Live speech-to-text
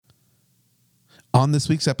On this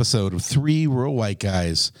week's episode of Three Rural White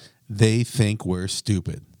Guys, they think we're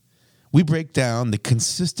stupid. We break down the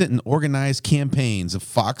consistent and organized campaigns of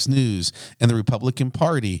Fox News and the Republican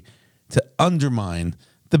Party to undermine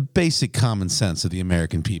the basic common sense of the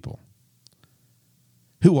American people.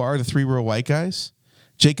 Who are the Three Rural White Guys?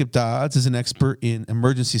 Jacob Dodds is an expert in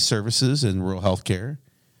emergency services and rural health care.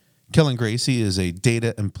 Kellen Gracie is a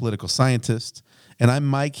data and political scientist. And I'm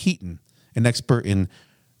Mike Heaton, an expert in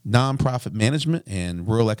nonprofit management and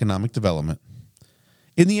rural economic development.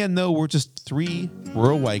 In the end, though, we're just three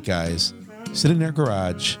rural white guys sitting in their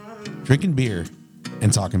garage, drinking beer,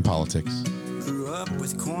 and talking politics. Grew up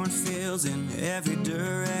with cornfields in every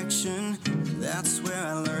direction. That's where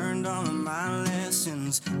I learned all of my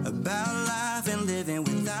lessons about life and living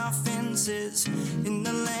without fences. In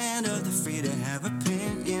the land of the free to have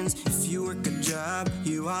opinions. If you work a job,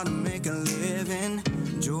 you ought to make a living.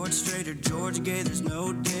 George Strait or George Gay, there's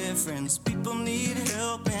no difference. People need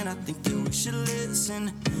help and I think that we should listen.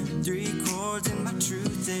 3 chords and my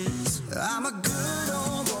truth is I'm a good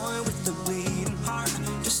old boy with a bleeding heart.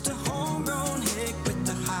 Just a homegrown hick with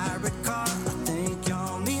a hybrid car. I think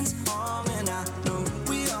y'all means harm and I know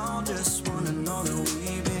we all just want to know that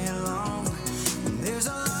we belong. And there's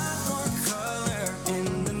a lot more color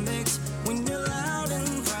in the mix when you're loud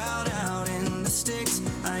and proud out in the sticks.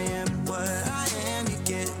 I am what I am, you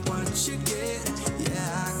get what you get.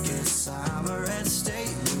 Yeah, I guess I'm a red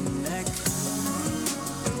state neck.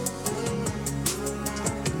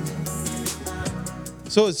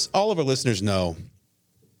 So as all of our listeners know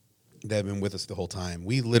that have been with us the whole time,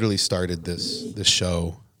 we literally started this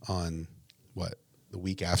show on, the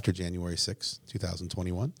week after January 6th,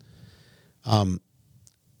 2021.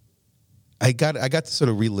 I got to sort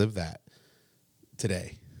of relive that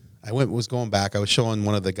today. I was going back. I was showing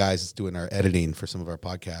one of the guys that's doing our editing for some of our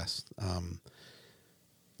podcasts,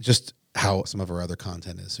 just how some of our other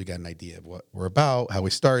content is. So we got an idea of what we're about, how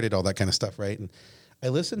we started, all that kind of stuff, right? And I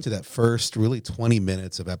listened to that first really 20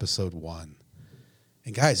 minutes of episode 1.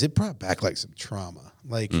 And guys, it brought back like some trauma.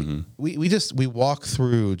 Like we walked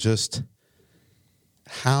through just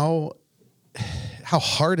how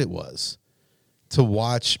hard it was to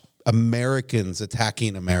watch Americans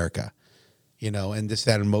attacking America. And just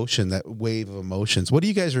that emotion, that wave of emotions. What do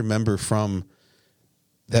you guys remember from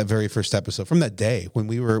that very first episode, from that day when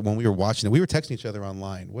we were watching it? We were texting each other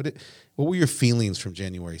online. What were your feelings from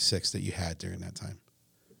January 6th that you had during that time?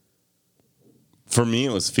 For me,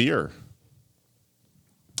 it was fear.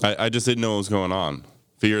 I just didn't know what was going on.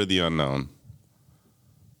 Fear of the unknown.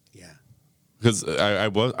 Yeah. Because I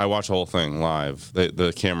watched the whole thing live.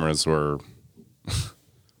 The cameras were.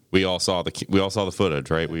 We all saw the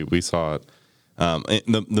footage, right? We saw it.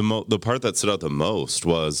 The part that stood out the most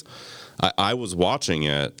was I was watching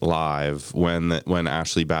it live when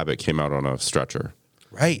Ashley Babbitt came out on a stretcher.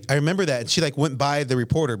 Right. I remember that. And she went by the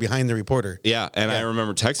reporter, behind the reporter. Yeah. And I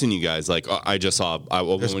remember texting you guys, I just saw a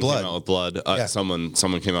woman came out with blood. Someone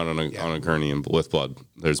came out on a gurney and with blood.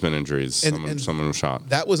 There's been injuries. Someone was shot.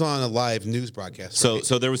 That was on a live news broadcast. Right?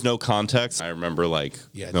 So there was no context. I remember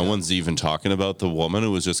no one's even talking about the woman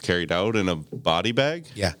who was just carried out in a body bag.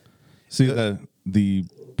 Yeah. See, the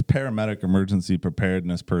paramedic emergency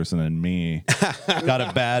preparedness person in me got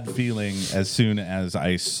a bad feeling as soon as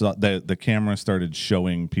I saw the camera started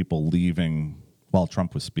showing people leaving while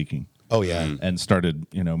Trump was speaking. Oh, yeah. And started,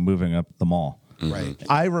 moving up the mall. Right.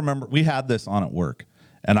 I remember we had this on at work,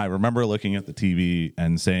 and I remember looking at the TV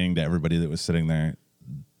and saying to everybody that was sitting there,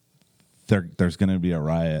 there's going to be a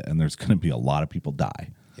riot and there's going to be a lot of people die.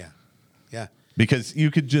 Yeah. Yeah. Because you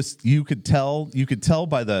could tell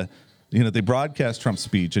by the, they broadcast Trump's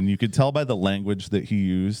speech, and you could tell by the language that he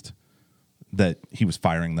used that he was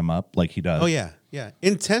firing them up like he does. Oh, yeah. Yeah.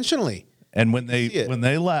 Intentionally. And when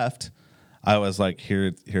they left, I was like,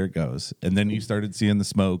 here it goes. And then you started seeing the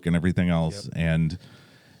smoke and everything else. Yep. And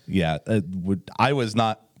yeah, I was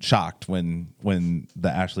not shocked when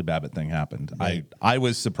the Ashley Babbitt thing happened. Right. I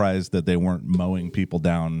was surprised that they weren't mowing people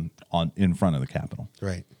down in front of the Capitol.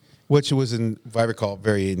 Right. Which was, if I recall,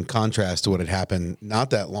 very in contrast to what had happened not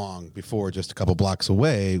that long before, just a couple blocks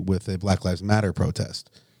away, with a Black Lives Matter protest,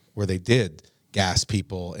 where they did gas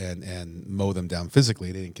people and mow them down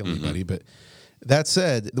physically. They didn't kill anybody. But that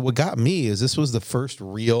said, what got me is this was the first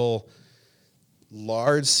real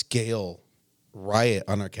large-scale riot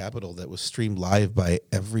on our Capitol that was streamed live by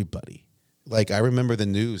everybody. I remember the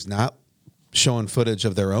news not showing footage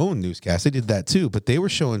of their own newscast. They did that too, but they were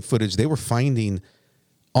showing footage they were finding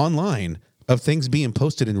online of things being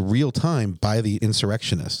posted in real time by the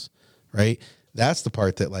insurrectionists, right? That's the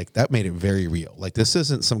part that that made it very real. This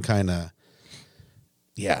isn't some kind of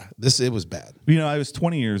Yeah, it was bad. You know, I was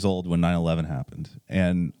 20 years old when 9/11 happened,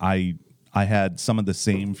 and I had some of the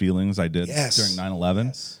same feelings I did Yes. during 9/11,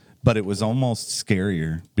 Yes. but it was almost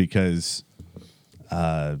scarier because,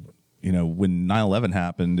 you know, when 9/11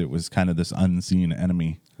 happened, it was kind of this unseen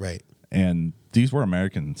enemy, Right. and these were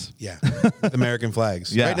Americans. Yeah. American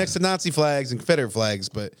flags. Yeah. Right next to Nazi flags and Confederate flags,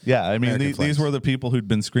 but Yeah, I mean, American these flags. were the people who'd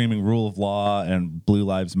been screaming rule of law and Blue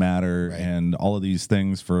Lives Matter Right. and all of these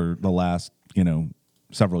things for the last, you know,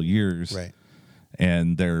 several years. Right.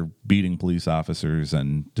 And they're beating police officers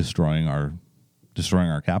and destroying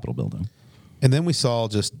our Capitol building. And then we saw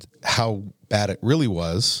just how bad it really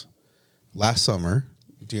was last summer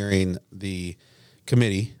during the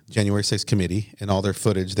committee, January 6th committee, and all their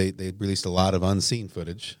footage. They released a lot of unseen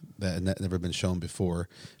footage that had never been shown before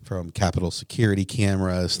from Capitol security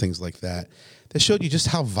cameras, things like that, that showed you just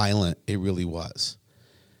how violent it really was.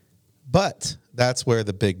 But that's where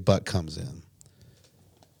the big but comes in.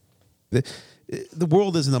 The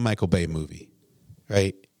world isn't a Michael Bay movie,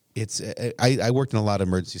 right? It's I worked in a lot of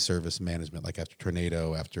emergency service management, like after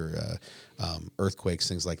tornado, after earthquakes,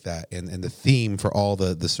 things like that. And the theme for all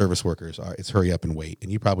the service workers it's hurry up and wait.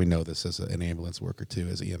 And you probably know this as an ambulance worker too,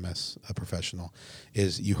 as an EMS professional,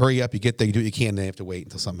 is you hurry up, you get there, you do what you can, and then you have to wait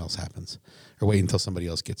until something else happens, or wait until somebody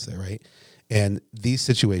else gets there, right? And these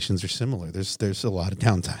situations are similar. There's a lot of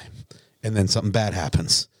downtime, and then something bad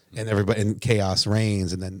happens, and chaos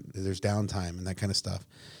reigns, and then there's downtime and that kind of stuff.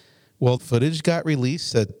 Well, footage got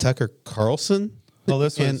released at Tucker Carlson. Well,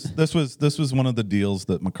 this was one of the deals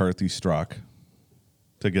that McCarthy struck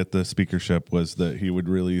to get the speakership, was that he would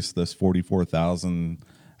release this 44,000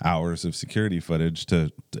 hours of security footage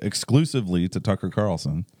exclusively to Tucker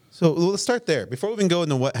Carlson. So let's start there. Before we even go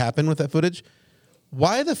into what happened with that footage,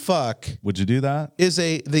 why the fuck Would you do that? is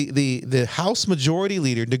the House Majority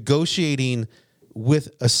Leader negotiating with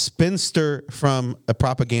a spinster from a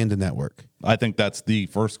propaganda network? I think that's the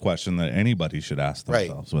first question that anybody should ask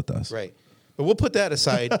themselves with this. Right. But we'll put that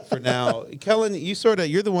aside for now. Kellen,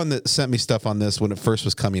 you're the one that sent me stuff on this when it first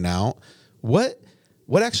was coming out. What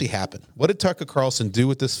actually happened? What did Tucker Carlson do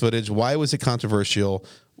with this footage? Why was it controversial?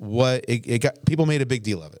 People made a big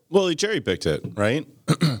deal of it. Well, he cherry picked it, right?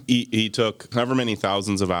 he took however many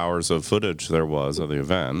thousands of hours of footage there was of the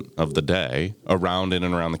event, of the day, around in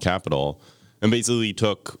and around the Capitol, and basically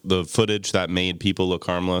took the footage that made people look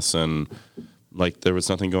harmless and like there was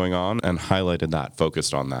nothing going on, and highlighted that,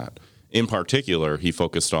 focused on that. In particular, he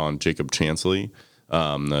focused on Jacob Chansley,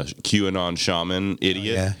 the QAnon shaman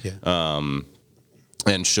idiot,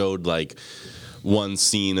 and showed like one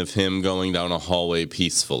scene of him going down a hallway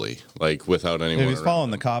peacefully, like without anyone. He was around.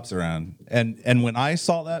 following the cops around, and when I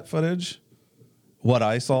saw that footage, what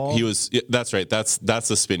I saw, He was. That's right. That's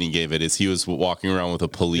the spin he gave it. Is he was walking around with a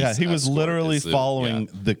police. yeah, he was escort. literally It's the- following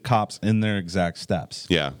yeah. the cops in their exact steps.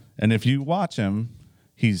 Yeah. And if you watch him,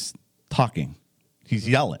 he's talking, he's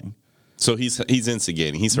yelling. So he's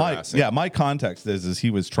instigating. He's harassing. My context is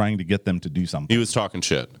he was trying to get them to do something. He was talking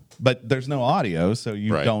shit. But there's no audio, so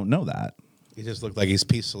you Right. don't know that. He just looked like he's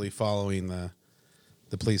peacefully following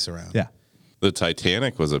the police around. Yeah. The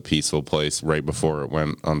Titanic was a peaceful place right before it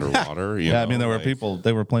went underwater. you Yeah, know, I mean, there were like- people,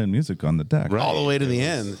 they were playing music on the deck. Right. All the way to the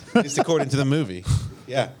end, at least according to the movie.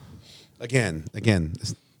 Yeah. Again,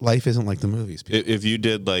 life isn't like the movies. People. If you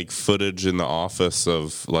did like footage in the office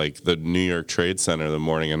of like the New York Trade Center the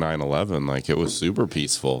morning of 9/11, like it was super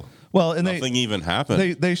peaceful. Well, and Nothing even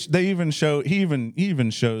happened. they even show he even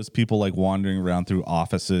shows people like wandering around through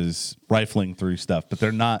offices, rifling through stuff, but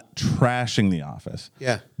they're not trashing the office.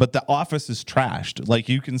 Yeah. But the office is trashed. Like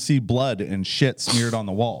you can see blood and shit smeared on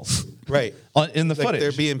the walls. Right. In the Like footage.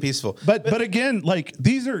 they're being peaceful. But again, like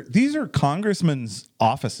these are congressmen's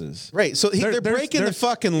offices. Right. So they're breaking the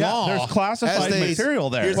fucking law. There's classified as they material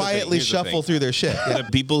there. Quietly Here's the shuffle thing. through their shit. The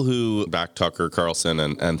people who back Tucker Carlson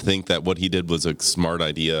and think that what he did was a smart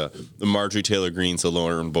idea, the Marjorie Taylor Greenes, the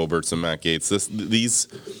Lauren Boeberts, and Matt Gaetz, these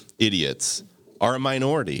idiots are a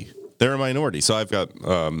minority. They're a minority. So I've got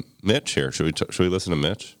Mitch here. Should we listen to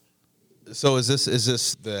Mitch? So is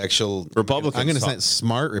this the actual Republicans I'm going to say talk.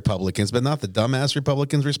 smart Republicans, but not the dumbass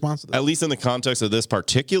Republicans response to this. At least in the context of this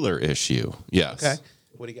particular issue, yes. Okay.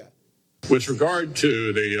 What do you got? With regard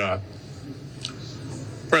to the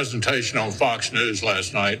presentation on Fox News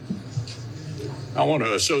last night, I want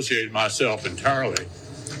to associate myself entirely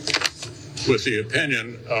with the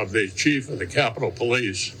opinion of the chief of the Capitol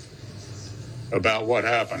Police about what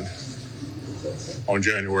happened on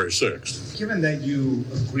January 6th. Given that you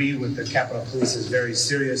agree with the Capitol Police's very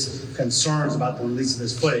serious concerns about the release of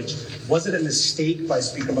this footage, was it a mistake by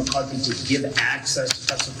Speaker McCarthy to give access to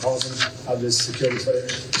Tucker Carlson of this security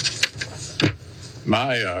footage?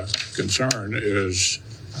 My concern is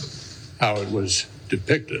how it was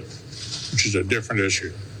depicted, which is a different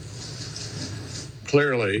issue.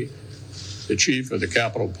 Clearly, the chief of the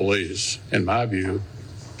Capitol Police, in my view,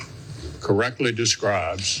 correctly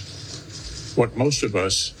describes what most of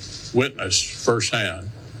us witnessed firsthand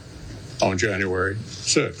on January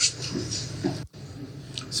 6th.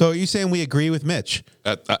 So are you saying we agree with Mitch?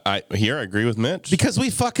 I agree with Mitch. Because we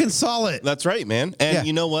fucking saw it. That's right, man. And Yeah.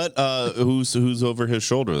 you know what? Who's over his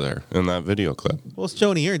shoulder there in that video clip? Well, it's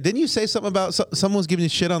Joni Ernst. Didn't you say something about someone was giving you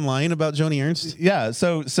shit online about Joni Ernst? Yeah,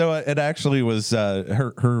 so it actually was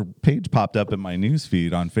her page popped up in my news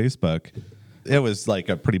feed on Facebook. It was like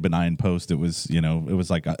a pretty benign post. It was,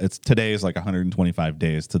 today is like 125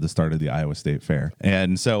 days to the start of the Iowa State Fair.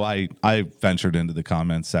 And so I ventured into the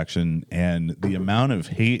comments section, and the amount of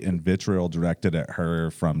hate and vitriol directed at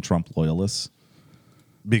her from Trump loyalists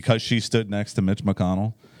because she stood next to Mitch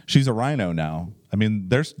McConnell. She's a rhino now. I mean,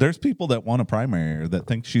 there's people that want a primary her that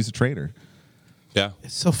think she's a traitor. Yeah.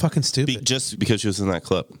 It's so fucking stupid. Just because she was in that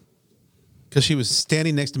clip. Because she was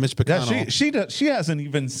standing next to Mitch McConnell. Yeah, she hasn't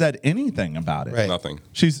even said anything about it. Right. Nothing.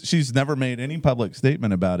 She's never made any public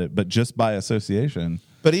statement about it, but just by association.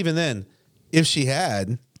 But even then, if she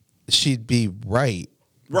had, she'd be right.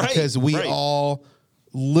 Right, Because we right. all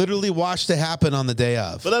literally watched it happen on the day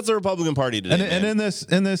of. But that's the Republican Party today. And in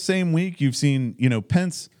this same week, you've seen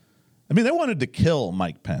Pence. I mean, they wanted to kill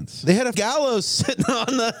Mike Pence. They had a gallows sitting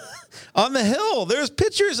on the hill. There's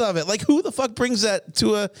pictures of it. Like, who the fuck brings that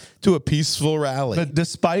to a peaceful rally? But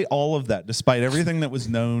despite all of that, despite everything that was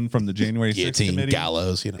known from the January 6th Guillotine, committee,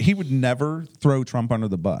 gallows, he would never throw Trump under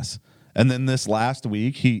the bus. And then this last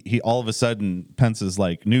week, he all of a sudden Pence is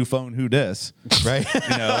like, new phone, who dis? Right?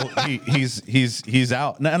 He's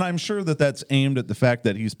out, and I'm sure that that's aimed at the fact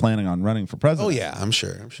that he's planning on running for president. Oh yeah, I'm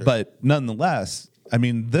sure. But nonetheless, I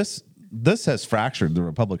mean this has fractured the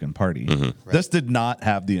Republican Party. Mm-hmm. This did not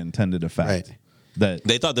have the intended effect. Right. That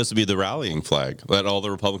They thought this would be the rallying flag, that all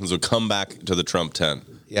the Republicans would come back to the Trump tent.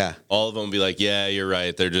 Yeah. All of them would be like, yeah, you're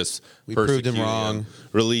right. They're just We proved him persecuting wrong. him.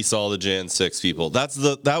 Release all the Jan 6 people. That's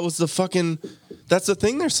the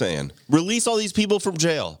thing they're saying. Release all these people from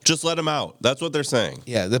jail. Just let them out. That's what they're saying.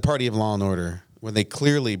 Yeah, the party of law and order, when they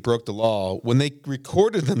clearly broke the law, when they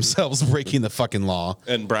recorded themselves breaking the fucking law,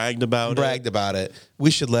 And bragged about it,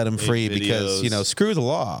 we should let them free because, videos. Screw the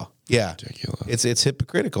law. Yeah. Ridiculous. It's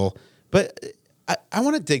hypocritical. But I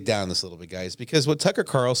want to dig down this a little bit, guys, because what Tucker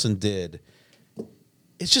Carlson did,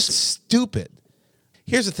 it's just stupid.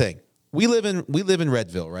 Here's the thing. We live in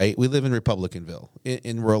Redville, right? We live in Republicanville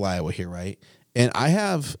in rural Iowa here, right? And I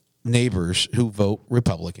have neighbors who vote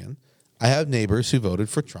Republican. I have neighbors who voted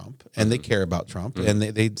for Trump, and they care about Trump, and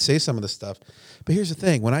they say some of the stuff. But here's the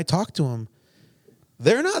thing. When I talk to them,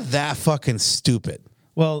 they're not that fucking stupid.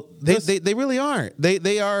 well, They really aren't.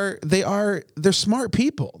 They're smart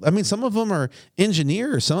people. I mean, some of them are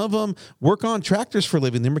engineers. Some of them work on tractors for a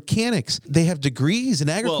living. They're mechanics. They have degrees in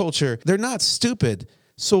agriculture. They're not stupid.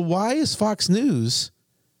 So why is Fox News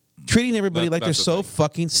treating everybody like they're that's the so thing.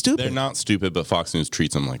 fucking stupid? They're not stupid, but Fox News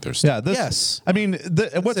treats them like they're stupid. yeah. Yes. I mean,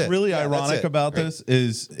 what's it. really Yeah, that's ironic it. about Right. this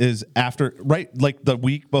is after like the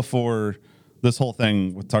week before this whole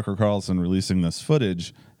thing with Tucker Carlson releasing this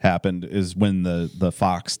footage happened is when the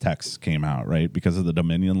Fox texts came out, right? Because of the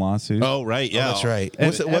Dominion lawsuit. Oh, right. Yeah. That's right.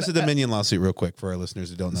 What's the Dominion lawsuit, real quick, for our listeners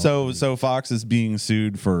who don't know? So Fox is being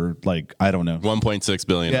sued for like, I don't know. $1.6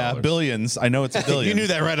 billion. Yeah, billions. I know it's a billion. You knew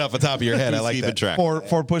that right off the top of your head. I like Keeping that. track.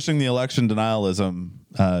 for pushing the election denialism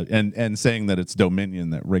and saying that it's Dominion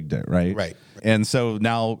that rigged it, right? Right. And so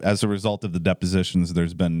now, as a result of the depositions,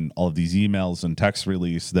 there's been all of these emails and text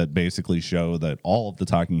release that basically show that all of the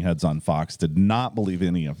talking heads on Fox did not believe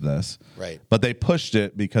any of this. Right. But they pushed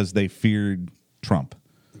it because they feared Trump.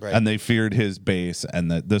 Right. And they feared his base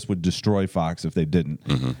and that this would destroy Fox if they didn't.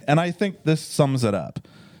 Mm-hmm. And I think this sums it up.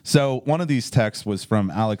 So one of these texts was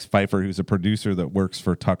from Alex Pfeiffer, who's a producer that works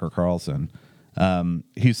for Tucker Carlson.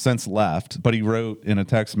 He's since left, but he wrote in a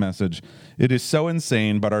text message, "It is so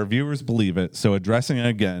insane, but our viewers believe it. So addressing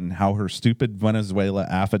again how her stupid Venezuela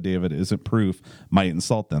affidavit isn't proof might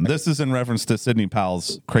insult them." This is in reference to Sidney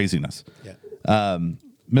Powell's craziness. Yeah.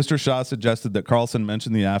 Mr. Shaw suggested that Carlson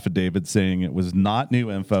mention the affidavit, saying it was not new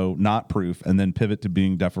info, not proof, and then pivot to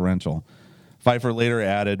being deferential. Pfeiffer later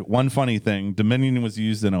added, "One funny thing, Dominion was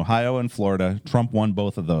used in Ohio and Florida. Trump won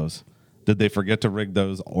both of those. Did they forget to rig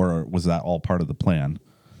those, or was that all part of the plan?"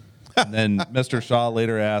 And then Mr. Shaw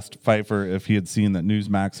later asked Pfeiffer if he had seen that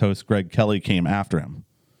Newsmax host Greg Kelly came after him.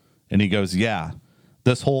 And he goes, "Yeah,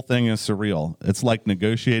 this whole thing is surreal. It's like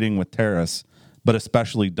negotiating with terrorists, but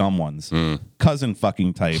especially dumb ones. Cousin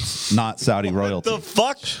fucking types, not Saudi royalty. The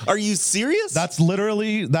fuck? Are you serious? That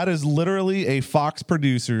is literally a Fox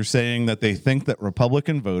producer saying that they think that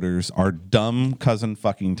Republican voters are dumb cousin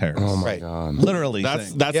fucking terrorists. oh my Right. god. Literally, That's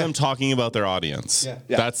saying. them talking about their audience.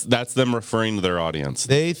 Yeah. That's them referring to their audience.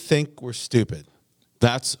 They think we're stupid.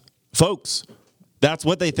 That's folks. That's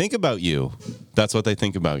what they think about you. That's what they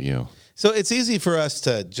think about you. So it's easy for us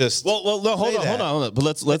to just Well, no, hold on. But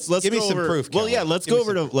let's Give me go some over, proof, Well, Kelly. yeah, let's go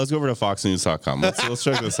over to foxnews.com. Let's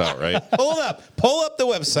check this out, right? pull up the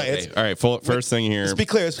website. Okay, all right, first thing here. Let's be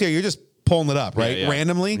clear. You're just pulling it up, right? Yeah.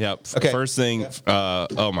 Randomly. Yep. Okay. First thing.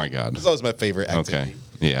 Oh my god. This is always my favorite activity. Okay.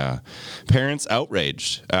 Yeah. Parents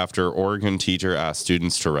outraged after Oregon teacher asked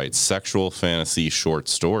students to write sexual fantasy short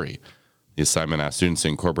story. The assignment asked students to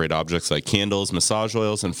incorporate objects like candles, massage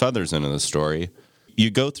oils, and feathers into the story. You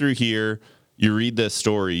go through here, you read this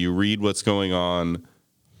story, you read what's going on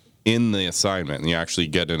in the assignment, and you actually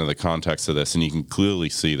get into the context of this, and you can clearly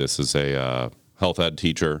see this is a health ed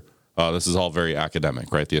teacher. This is all very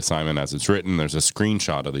academic, right? The assignment as it's written, there's a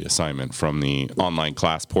screenshot of the assignment from the online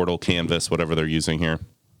class portal, Canvas, whatever they're using here.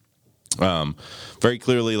 Very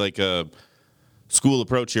clearly like a school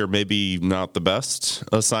approach here, maybe not the best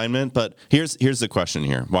assignment, but here's the question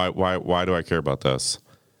here. Why do I care about this?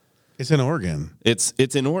 It's in Oregon. It's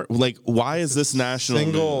in Oregon. Like, why is this national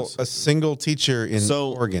news? A single teacher in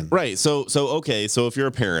Oregon. Right. So okay. So if you're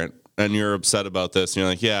a parent and you're upset about this, and you're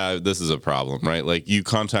like, yeah, this is a problem, right? Like you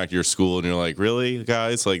contact your school and you're like, really,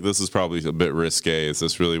 guys? Like this is probably a bit risque. Is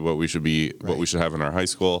this really what we should be? What we should have in our high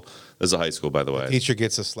school? This is a high school, by the way. Teacher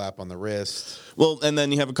gets a slap on the wrist. Well, and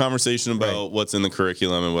then you have a conversation about what's in the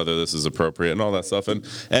curriculum and whether this is appropriate and all that stuff,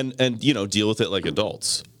 and you know, deal with it like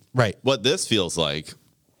adults. Right. What this feels like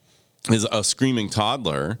is a screaming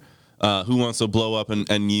toddler who wants to blow up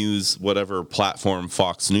and use whatever platform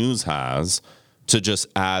Fox News has to just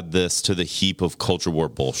add this to the heap of culture war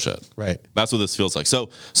bullshit. Right. That's what this feels like. So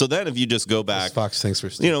then if you just go back, Fox thinks we're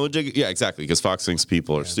stupid. you know, yeah, exactly, because Fox thinks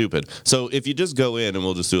people are stupid. So if you just go in, and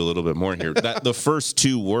we'll just do a little bit more here, that the first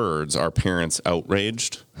two words are parents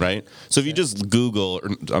outraged, right? So if you just Google,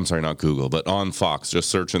 I'm sorry, not Google, but on Fox, just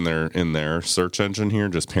search in their search engine here,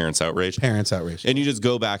 just parents outraged. Parents outraged. And you just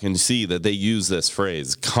go back and see that they use this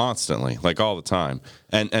phrase constantly, like all the time.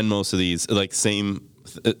 And most of these, like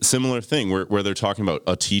similar thing where they're talking about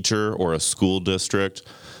a teacher or a school district,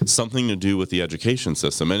 something to do with the education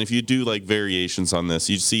system. And if you do like variations on this,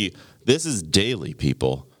 you see this is daily,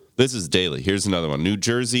 people. This is daily. Here's another one. New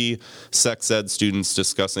Jersey sex ed students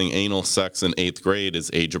discussing anal sex in 8th grade is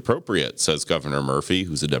age appropriate, says Governor Murphy,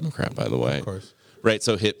 who's a Democrat, by the way. Of course. Right,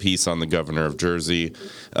 so hit piece on the governor of Jersey,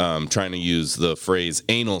 trying to use the phrase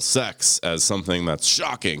anal sex as something that's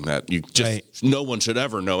shocking, that you just no one should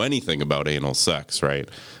ever know anything about anal sex, right?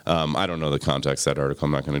 I don't know the context of that article.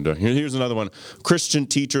 I'm not going to do it. Here's another one. Christian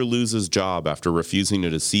teacher loses job after refusing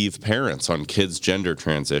to deceive parents on kids' gender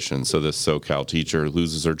transition. So this SoCal teacher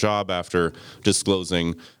loses her job after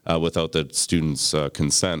disclosing without the students'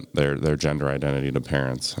 consent their gender identity to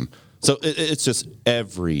parents. And so it's just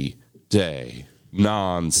every day.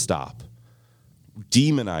 Non-stop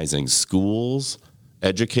demonizing schools,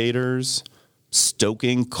 educators,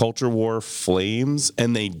 stoking culture war flames,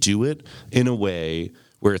 and they do it in a way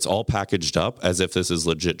where it's all packaged up as if this is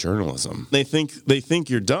legit journalism. They think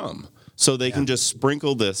you're dumb, so they can just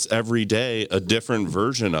sprinkle this every day, a different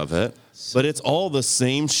version of it, but it's all the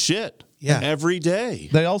same shit. Yeah. Every day.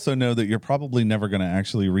 They also know that you're probably never going to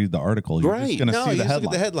actually read the article. You're just going to see the headline. Look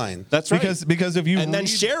at the headline. That's right. Because if you then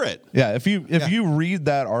share it. Yeah, if you read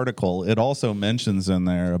that article, it also mentions in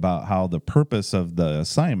there about how the purpose of the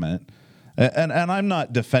assignment, and I'm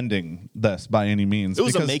not defending this by any means. It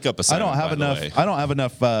was a because makeup assignment. I don't have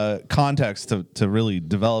enough context to really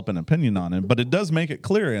develop an opinion on it, but it does make it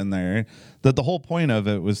clear in there that the whole point of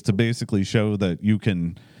it was to basically show that you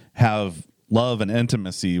can have love and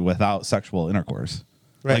intimacy without sexual intercourse.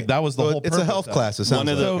 Right. Like that was the whole purpose. It's a health class. It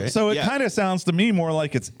sounds So it kind of sounds to me more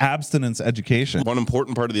like it's abstinence education. One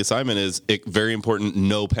important part of the assignment is very important,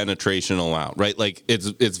 no penetration allowed, right? Like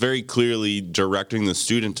it's very clearly directing the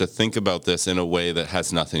student to think about this in a way that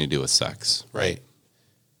has nothing to do with sex. Right.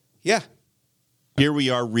 Yeah. Here we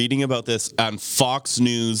are reading about this on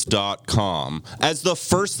foxnews.com as the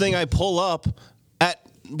first thing I pull up at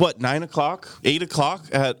 9 o'clock, 8 o'clock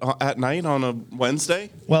at night on a Wednesday?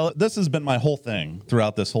 Well, this has been my whole thing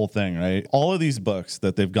throughout this whole thing, right? All of these books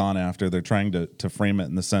that they've gone after, they're trying to frame it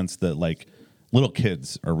in the sense that like little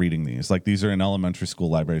kids are reading these. Like these are in elementary school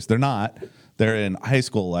libraries. They're not. They're in high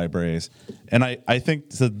school libraries. And I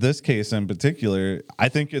think to this case in particular, I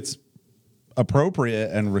think it's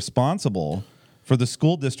appropriate and responsible for the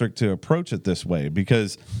school district to approach it this way,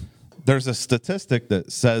 because there's a statistic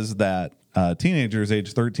that says that teenagers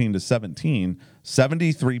age 13 to 17,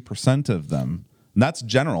 73% of them, and that's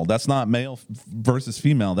general, that's not male versus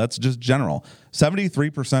female, that's just general,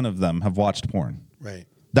 73% of them have watched porn. Right.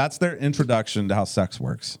 That's their introduction to how sex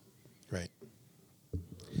works. Right.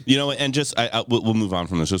 You know, and just we'll move on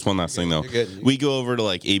from this. Just one last thing, though. We go over to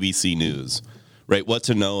like ABC News, right? What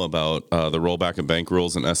to know about the rollback of bank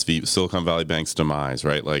rules and Silicon Valley Bank's demise,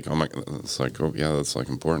 right? Like, oh my, it's like, oh yeah, that's like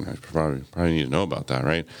important. I probably need to know about that,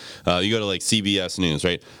 right? You go to like CBS News,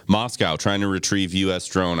 right? Moscow trying to retrieve U.S.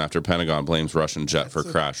 drone after Pentagon blames Russian jet for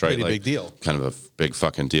crash, right? Pretty like, big deal. Kind of a big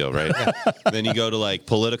fucking deal, right? Then you go to like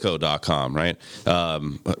Politico.com, right?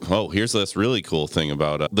 Here's this really cool thing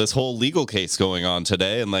about this whole legal case going on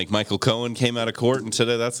today, and like Michael Cohen came out of court, and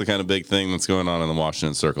today that's the kind of big thing that's going on in the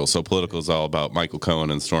Washington circle. So Politico is all about Michael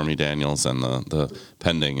Cohen and Stormy Daniels and the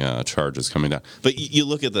pending charges coming down. But you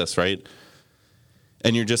look at this, right?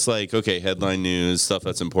 And you're just like, okay, headline news, stuff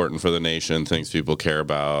that's important for the nation, things people care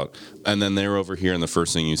about. And then they're over here, and the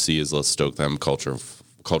first thing you see is let's stoke them culture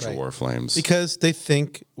war flames. Because they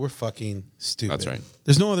think we're fucking stupid. That's right.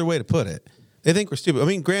 There's no other way to put it. They think we're stupid. I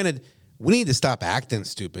mean, granted, we need to stop acting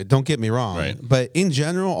stupid. Don't get me wrong. Right. But in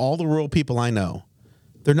general, all the rural people I know,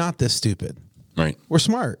 they're not this stupid. Right. We're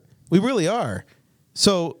smart. We really are.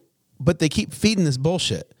 So, but they keep feeding this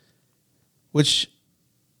bullshit, which...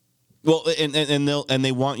 Well, and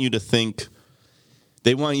they want you to think,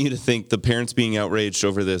 the parents being outraged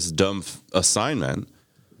over this dumb assignment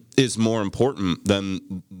is more important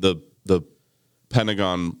than the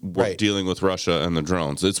Pentagon dealing with Russia and the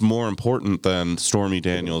drones. It's more important than Stormy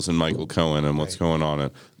Daniels and Michael Cohen and what's going on.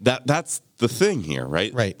 And that's the thing here,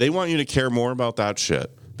 right? Right. They want you to care more about that shit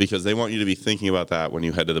because they want you to be thinking about that when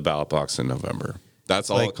you head to the ballot box in November. That's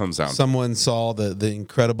all it comes down to. Someone saw the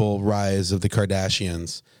incredible rise of the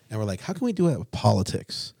Kardashians, and we're like, how can we do that with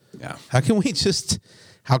politics? Yeah. How can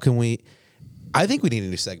we I think we need a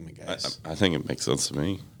new segment, guys. I think it makes sense to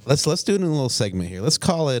me. Let's do a little segment here. Let's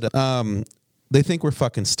call it They Think We're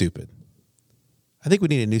Fucking Stupid. I think we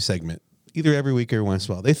need a new segment, either every week or once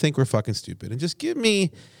in a while. They think we're fucking stupid. And just give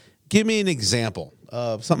me an example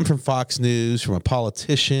of something from Fox News, from a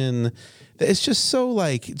politician. It's just so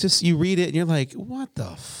like, just you read it and you're like, what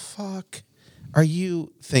the fuck are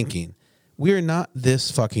you thinking? We're not this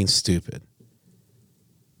fucking stupid.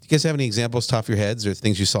 Do you guys have any examples top of your heads or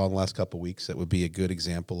things you saw in the last couple of weeks that would be a good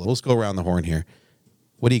example? Let's go around the horn here.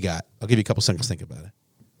 What do you got? I'll give you a couple seconds to think about it.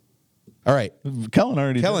 All right.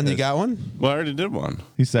 Kellen, you got one? Well, I already did one.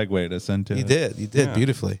 He segued us into You it. did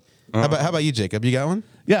beautifully. How about you, Jacob? You got one?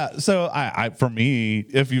 Yeah, so I for me,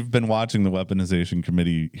 if you've been watching the weaponization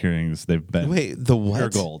committee hearings, they've been the what? pure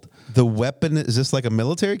gold. The weapon, is this like a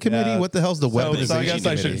military committee? Yeah. What the hell's the weaponization So I guess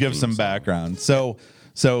I should committee? give some background. So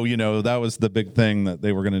that was the big thing that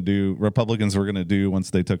they were going to do. Republicans were going to do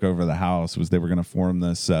once they took over the House was they were going to form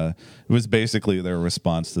this. It was basically their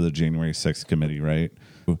response to the January 6th committee, right?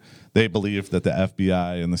 They believed that the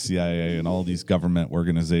FBI and the CIA and all these government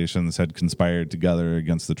organizations had conspired together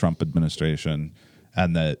against the Trump administration,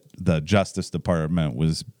 and that the Justice Department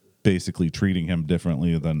was basically treating him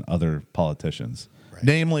differently than other politicians,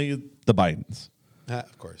 namely the Bidens.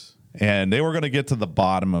 Of course. And they were going to get to the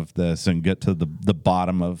bottom of this and get to the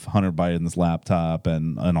bottom of Hunter Biden's laptop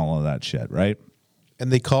and all of that shit, right? And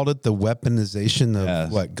they called it the weaponization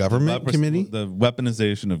of what, government committee? The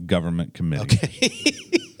weaponization of government committee. Okay.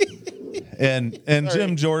 And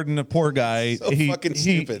Jim Jordan, a poor guy, So fucking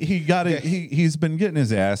stupid. He's been getting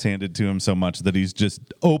his ass handed to him so much that he's just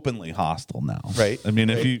openly hostile now. Right. I mean,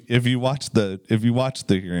 if you watch the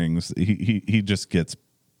hearings, he just gets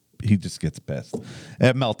pissed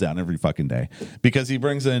at meltdown every fucking day because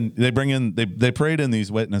they parade in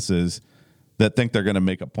these witnesses that think they're going to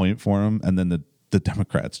make a point for him, and then the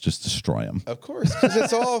Democrats just destroy him. Of course, because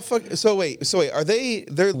it's all So wait,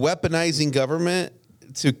 they're weaponizing government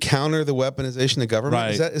to counter the weaponization of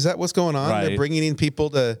government? Right. Is that what's going on? Right. They're bringing in people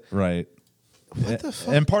to... Right. What the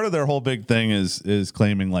fuck? And part of their whole big thing is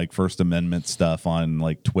claiming like First Amendment stuff on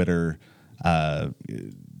like Twitter.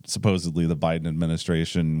 Supposedly the Biden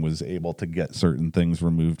administration was able to get certain things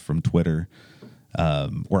removed from Twitter,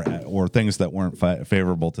 or things that weren't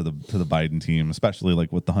favorable to the Biden team, especially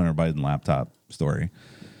like with the Hunter Biden laptop story.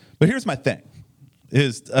 But here's my thing: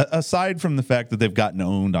 is aside from the fact that they've gotten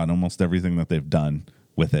owned on almost everything that they've done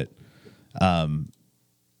with it,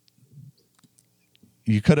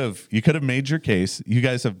 you could have made your case. You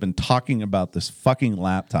guys have been talking about this fucking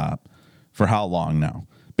laptop for how long now?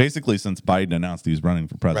 Basically, since Biden announced he's running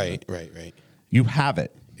for president. Right. You have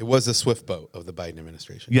it. It was a swift boat of the Biden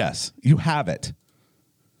administration. Yes, you have it.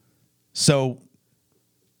 So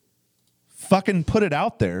fucking put it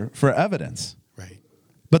out there for evidence. Right.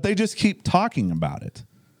 But they just keep talking about it.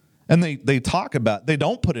 And they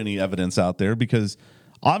don't put any evidence out there because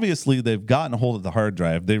obviously they've gotten a hold of the hard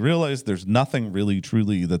drive. They realize there's nothing really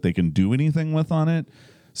truly that they can do anything with on it.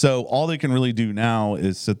 So all they can really do now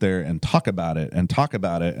is sit there and talk about it and talk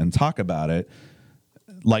about it and talk about it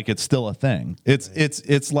like it's still a thing. It's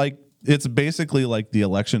basically like the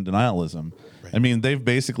election denialism. Right. I mean, they've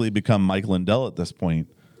basically become Mike Lindell at this point.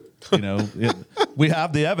 You know, we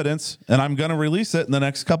have the evidence, and I'm going to release it in the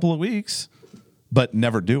next couple of weeks, but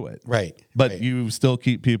never do it. Right. But right. you still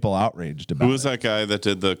keep people outraged about it. Who was that guy that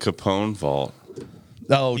did the Capone vault?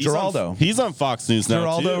 Oh, Geraldo. He's on Fox News now,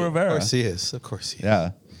 Geraldo too. Rivera. Of course he is. Of course he is.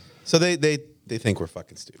 Yeah. So they think we're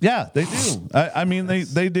fucking stupid. Yeah, they do. I mean,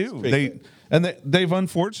 they do. They've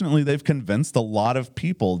unfortunately they've convinced a lot of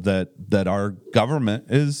people that our government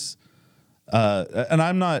is. And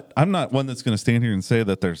I'm not one that's going to stand here and say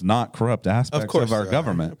that there's not corrupt aspects of our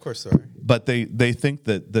government. Of course there are. But they think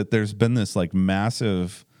that there's been this like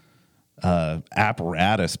massive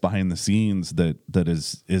apparatus behind the scenes that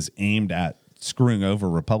is aimed at screwing over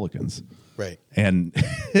Republicans. Right. And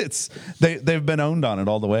they've been owned on it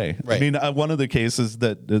all the way. Right. I mean, one of the cases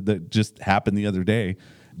that just happened the other day,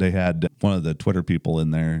 they had one of the Twitter people in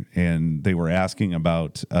there, and they were asking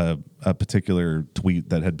about a particular tweet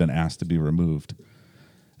that had been asked to be removed.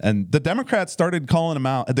 And the Democrats started calling him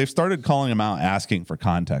out. They've started calling him out, asking for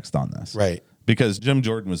context on this. Right. Because Jim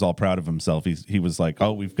Jordan was all proud of himself. He was like,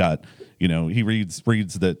 oh, we've got, he reads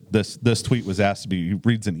that this tweet was asked to be, he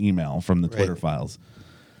reads an email from the Twitter files.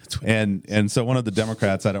 And so one of the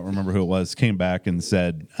Democrats, I don't remember who it was, came back and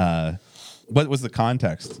said, what was the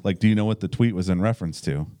context? Like, do you know what the tweet was in reference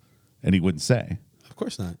to? And he wouldn't say. Of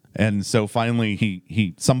course not. And so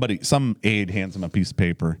finally some aide hands him a piece of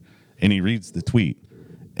paper and he reads the tweet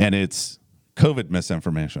and it's COVID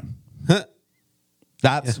misinformation.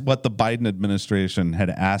 That's what the Biden administration had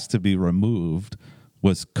asked to be removed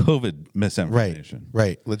was COVID misinformation.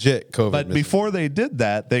 Right. Legit COVID. But before they did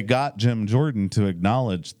that, they got Jim Jordan to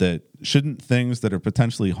acknowledge that shouldn't things that are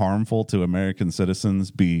potentially harmful to American citizens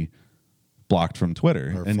be blocked from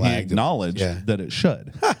Twitter? Or and he flagged. acknowledged Yeah. that it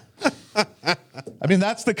should. I mean,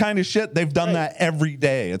 that's the kind of shit they've done that every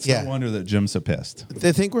day. It's no wonder that Jim's so pissed.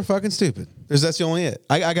 They think we're fucking stupid. That's the only it.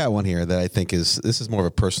 I got one here that I think this is more of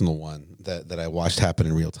a personal one that I watched happen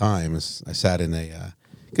in real time. I sat in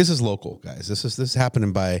this is local, guys. This is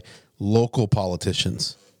happening by local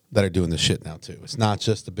politicians that are doing this shit now too. It's not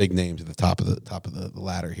just the big names at the top of the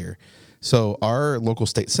ladder here. So our local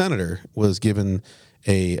state senator was given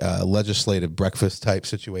a legislative breakfast type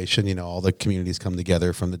situation. All the communities come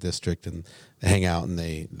together from the district and they hang out and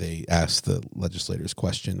they ask the legislators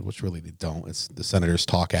questions, which really they don't. It's the senators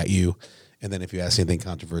talk at you, and then if you ask anything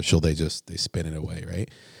controversial, they spin it away, right?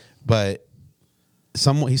 But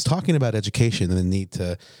he's talking about education and the need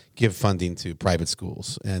to give funding to private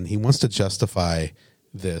schools, and he wants to justify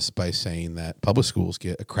this by saying that public schools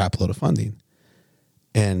get a crap load of funding.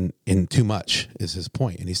 And in too much is his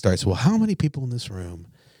point. And he starts, well, how many people in this room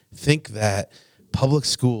think that public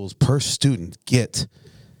schools per student get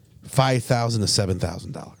 $5,000 to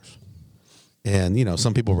 $7,000? And,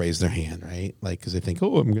 some people raise their hand, right? Like, because they think,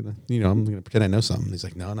 oh, I'm going to pretend I know something. He's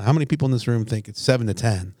like, no. How many people in this room think it's 7 to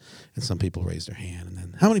 10? And some people raise their hand. And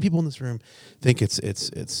then how many people in this room think it's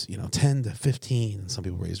 10 to 15? And some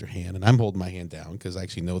people raise their hand. And I'm holding my hand down because I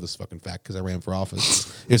actually know this fucking fact because I ran for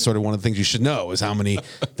office. It's sort of one of the things you should know is how many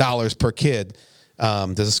dollars per kid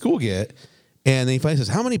does a school get. And then he finally says,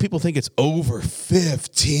 how many people think it's over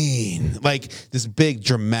 15? Like this big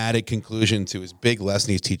dramatic conclusion to his big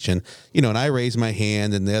lesson he's teaching. And I raised my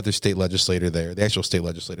hand, and the other state legislator there, the actual state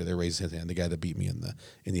legislator there raised his hand, the guy that beat me in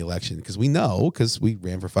the election, because we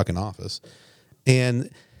ran for fucking office.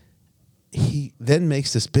 And he then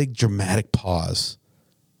makes this big dramatic pause.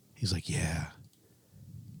 He's like, yeah,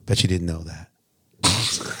 bet you didn't know that.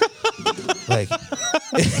 Like,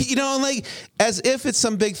 like as if it's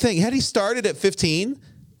some big thing. Had he started at 15,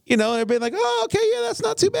 everybody like, oh, okay, yeah, that's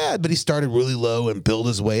not too bad. But he started really low and built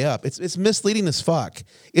his way up. It's misleading as fuck.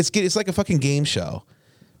 It's like a fucking game show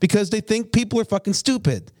because they think people are fucking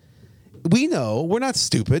stupid. We know we're not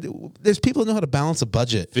stupid. There's people who know how to balance a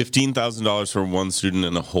budget. $15,000 for one student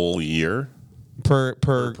in a whole year. Per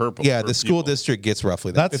the school district gets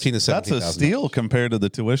roughly that. $15,000 to $17,000. That's a steal compared to the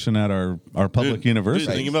tuition at our public university.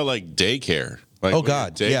 Dude, think about like daycare. Like,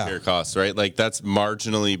 daycare costs, right? Like that's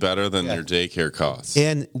marginally better than their daycare costs.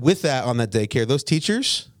 And with that, on that daycare, those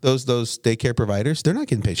teachers, those daycare providers, they're not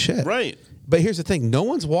getting paid shit, right? But here's the thing: no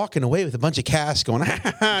one's walking away with a bunch of cash, going,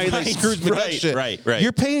 "Like Scrooge McDuck shit." Right.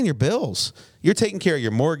 You're paying your bills. You're taking care of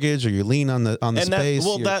your mortgage or your lien on the space.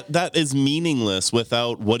 That is meaningless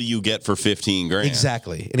without what do you get for $15,000?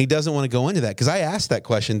 Exactly. And he doesn't want to go into that because I asked that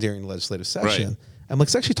question during the legislative session. Right. I'm like,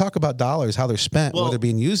 let's actually talk about dollars, how they're spent, what they're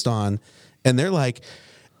being used on, and they're like,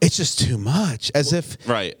 it's just too much, as if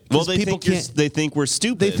right. Well, they think we're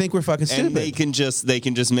stupid. They think we're fucking stupid, and they can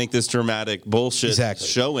just make this dramatic bullshit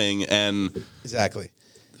showing and exactly.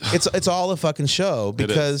 It's all a fucking show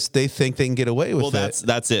because they think they can get away with it. Well,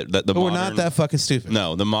 that's it. But we're not that fucking stupid.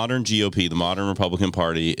 No, the modern GOP, the modern Republican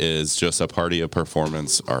Party, is just a party of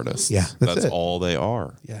performance artists. Yeah, that's all they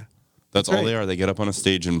are. Yeah, that's all they are. They get up on a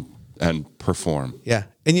stage and perform. Yeah,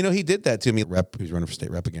 and he did that to me. Rep who's running for state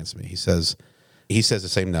rep against me. He says the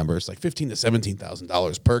same number. It's like $15,000 to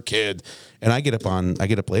 $17,000 per kid. And I get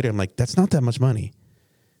up later. I'm like, that's not that much money.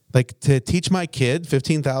 Like to teach my kid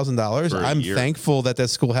 $15,000. I'm thankful that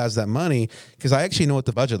school has that money because I actually know what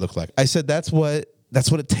the budget looked like. I said that's what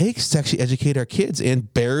it takes to actually educate our kids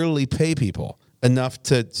and barely pay people enough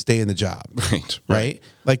to stay in the job. Right.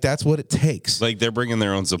 Like that's what it takes. Like they're bringing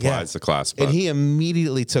their own supplies to class. And he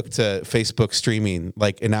immediately took to Facebook streaming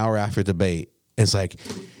like an hour after debate. And it's like,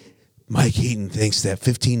 Mike Heaton thinks that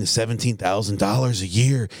 $15,000 to $17,000 a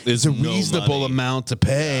year is a reasonable amount to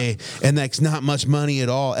pay, and that's not much money at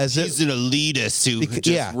all. He's an elitist who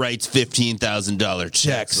just writes $15,000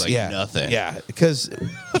 checks like nothing. Yeah, because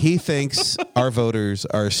he thinks our voters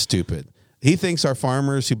are stupid. He thinks our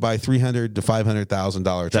farmers who buy $300,000 to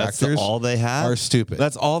 $500,000 tractors are stupid.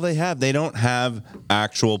 That's all they have. They don't have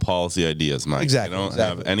actual policy ideas, Mike. Exactly. They don't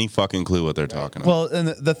have any fucking clue what they're talking about. Well, and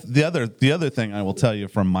the other thing I will tell you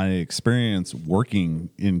from my experience working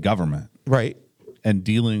in government, right, and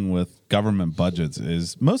dealing with government budgets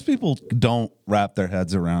is most people don't wrap their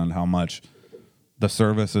heads around how much the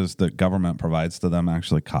services that government provides to them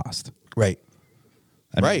actually cost. Right.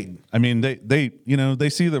 I mean, they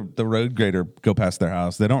see the road grader go past their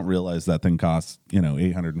house. They don't realize that thing costs,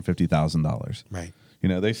 $850,000. Right.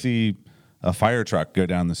 They see a fire truck go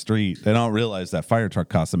down the street. They don't realize that fire truck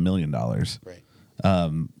costs $1 million. Right.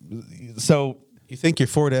 So you think your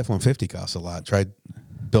Ford F-150 costs a lot? Try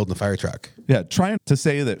building a fire truck. Yeah. Trying to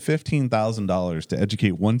say that $15,000 to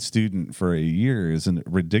educate one student for a year is a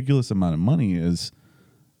ridiculous amount of money is.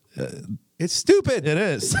 It's stupid. It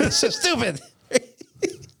is. It's so stupid.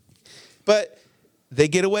 But they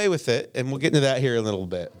get away with it, and we'll get into that here in a little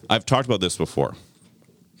bit. I've talked about this before.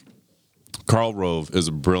 Karl Rove is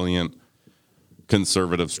a brilliant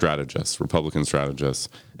conservative strategist, Republican strategist.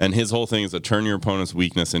 And his whole thing is to turn your opponent's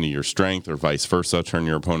weakness into your strength or vice versa, turn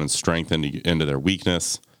your opponent's strength into their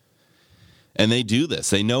weakness. And they do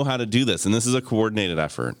this. They know how to do this. And this is a coordinated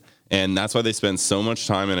effort. And that's why they spend so much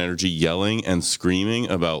time and energy yelling and screaming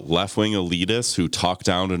about left-wing elitists who talk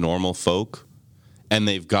down to normal folk. And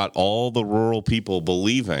they've got all the rural people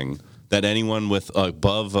believing that anyone with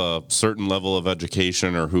above a certain level of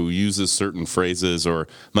education or who uses certain phrases or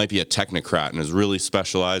might be a technocrat and is really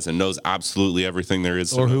specialized and knows absolutely everything there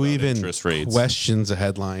is to know who about even interest rates. Questions a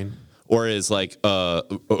headline. Or is like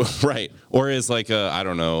or is like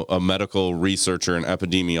a medical researcher in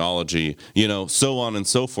epidemiology, so on and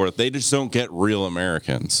so forth. They just don't get real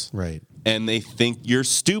Americans. Right. And they think you're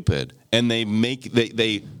stupid. And they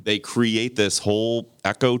create this whole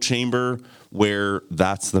echo chamber where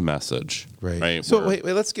that's the message. Right. So wait,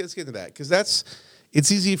 let's get into that because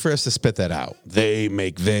it's easy for us to spit that out. They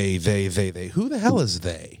make they. Who the hell is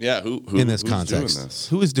they? Yeah, who in this context? Doing this?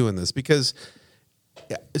 Who is doing this? Because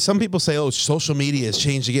some people say, "Oh, social media has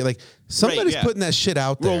changed again." Like somebody's putting that shit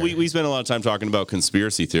out there. Well, we spend a lot of time talking about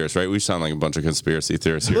conspiracy theorists, right? We sound like a bunch of conspiracy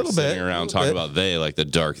theorists here sitting around talking about they, like the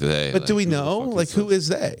dark they. But do we know? Like, who is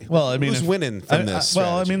they? Well, I mean, who's winning from this?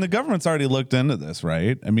 The government's already looked into this,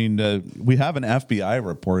 right? I mean, we have an FBI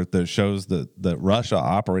report that shows that Russia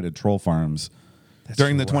operated troll farms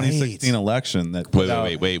during the 2016 election.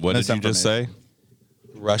 Wait. What did you just say?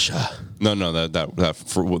 Russia. No,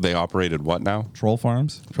 they operated what now? Troll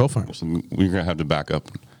farms. Troll farms. We're gonna have to back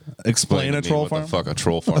up. Explain a troll farm. What the fuck a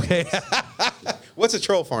troll farm? Okay. What's a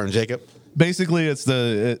troll farm, Jacob? Basically, it's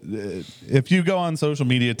if you go on social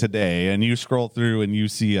media today and you scroll through and you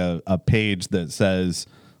see a page that says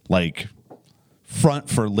like Front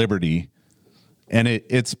for Liberty, and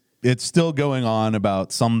it's still going on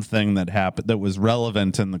about something that happened that was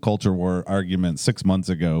relevant in the culture war argument 6 months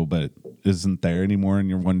ago, but isn't there anymore. And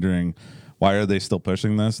you're wondering, why are they still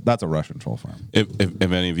pushing this? That's a Russian troll farm.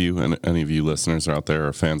 If any of you listeners out there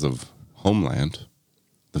are fans of Homeland,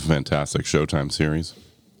 the fantastic Showtime series,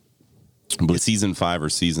 but season 5 or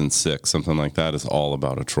season 6, something like that, is all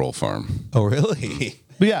about a troll farm. Oh, really?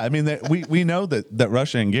 But yeah, I mean, we know that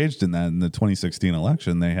Russia engaged in that in the 2016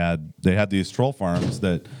 election. They had these troll farms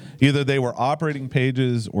that either they were operating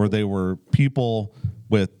pages or they were people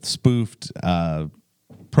with spoofed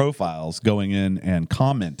profiles going in and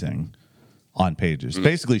commenting on pages,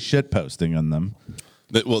 basically shit posting on them.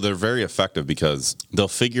 Well, they're very effective because they'll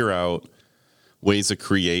figure out ways to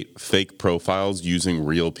create fake profiles using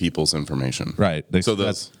real people's information. Right. So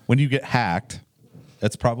that's when you get hacked,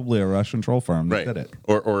 it's probably a Russian troll farm that did it.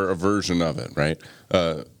 Or a version of it, right?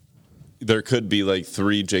 There could be like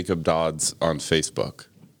 3 Jacob Dodds on Facebook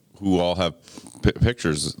who all have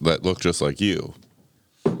pictures that look just like you.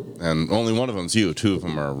 And only one of them's you. 2 of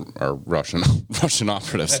them are Russian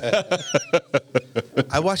operatives.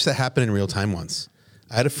 I watched that happen in real time once.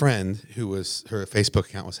 I had a friend who her Facebook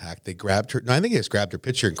account was hacked. They grabbed her. No, I think they just grabbed her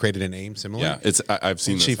picture and created a name similar. Yeah, I've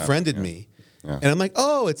seen. And this she happen. friended me, and I'm like,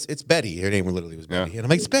 oh, it's Betty. Her name literally was Betty, and I'm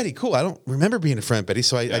like, it's Betty. Cool. I don't remember being a friend of Betty,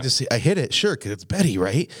 so I hit it. Sure, because it's Betty,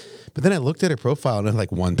 right? But then I looked at her profile and it had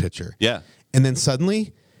like 1 picture. Yeah, and then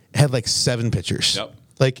suddenly it had like 7 pictures. Yep.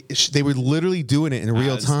 Like they were literally doing it in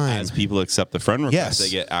real time. As people accept the friend request, they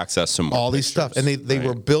get access to more all these pictures, stuff, and they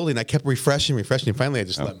were building. I kept refreshing, and finally I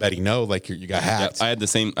just let Betty know, like you got hacked. Yeah, I had the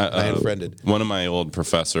same. I unfriended one of my old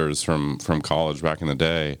professors from college back in the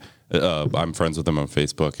day. I'm friends with him on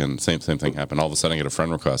Facebook, and same thing happened. All of a sudden, I get a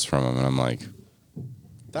friend request from him, and I'm like,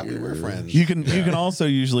 thought we were friends. You can also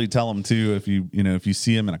usually tell them too if you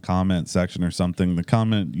see them in a comment section or something. The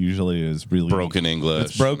comment usually is really broken English.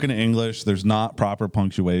 It's broken English. There's not proper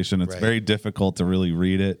punctuation. It's very difficult to really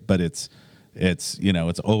read it, but it's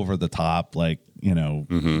over the top, like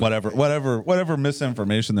whatever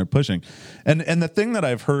misinformation they're pushing. And the thing that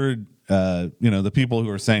I've heard the people who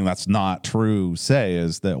are saying that's not true say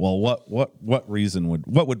is that, well, what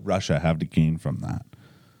would Russia have to gain from that?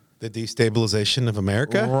 The destabilization of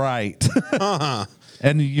America? Right.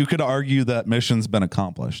 And you could argue that mission's been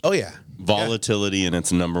accomplished. Oh, yeah. Volatility in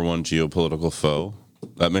its number 1 geopolitical foe.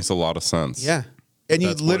 That makes a lot of sense. Yeah. And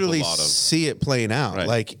you literally see it playing out. Right.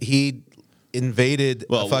 Like he invaded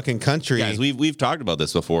a fucking country. Guys, we've talked about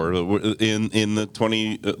this before in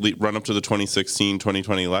the run up to the 2016,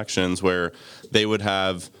 2020 elections, where they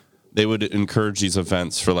would encourage these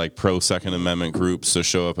events for like pro Second Amendment groups to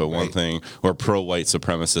show up at one thing, or pro white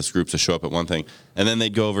supremacist groups to show up at one thing, and then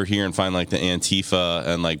they'd go over here and find like the Antifa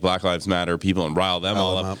and like Black Lives Matter people and rile them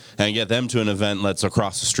all up and get them to an event that's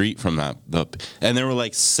across the street from that. And there were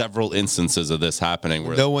like several instances of this happening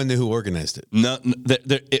where no one knew who organized it.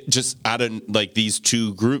 It just out of like these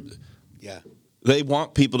 2 groups. Yeah, they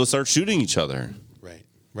want people to start shooting each other.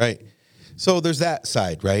 Right. So there's that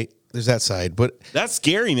side, right? There's that side, but that's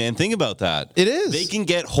scary, man. Think about that. It is. They can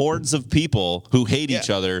get hordes of people who hate each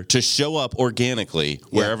other to show up organically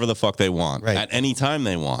wherever the fuck they want at any time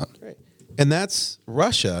they want. Right. And that's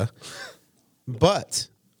Russia. But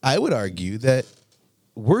I would argue that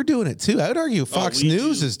we're doing it too. I would argue Fox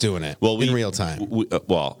News is doing it in real time.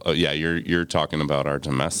 You're talking about our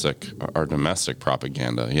domestic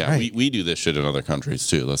propaganda. Yeah, we do this shit in other countries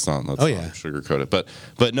too. Let's not sugarcoat it.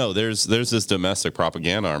 But no, there's this domestic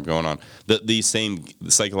propaganda arm going on. These same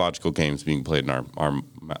psychological games being played in our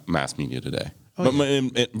mass media today.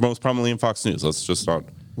 Most prominently in Fox News. Let's just not.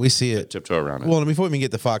 We see it tiptoe around it. Well, before we even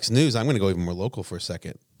get to Fox News, I'm going to go even more local for a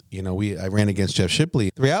second. I ran against Jeff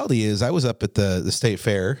Shipley. The reality is I was up at the state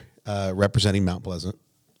fair representing Mount Pleasant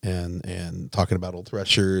and talking about old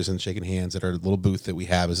threshers and shaking hands at our little booth that we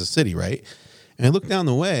have as a city, right? And I look down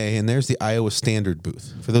the way, and there's the Iowa Standard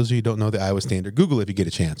booth. For those of you who don't know the Iowa Standard, Google it if you get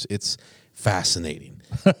a chance. It's fascinating.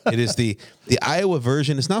 It is the Iowa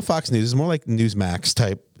version. It's not Fox News. It's more like Newsmax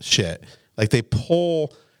type shit. Like they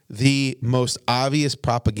pull the most obvious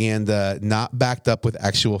propaganda, not backed up with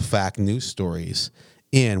actual fact news stories,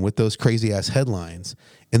 in with those crazy ass headlines,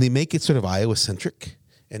 and they make it sort of Iowa centric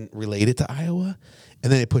and relate it to Iowa,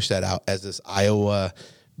 and then they push that out as this Iowa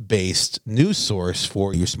based news source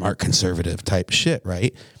for your smart conservative type shit,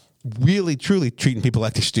 right? Really, truly treating people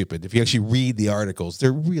like they're stupid. If you actually read the articles,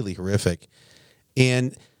 they're really horrific.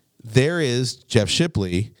 And there is Jeff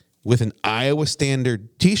Shipley with an Iowa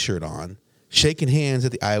Standard t-shirt on, shaking hands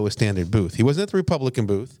at the Iowa Standard booth. He wasn't at the Republican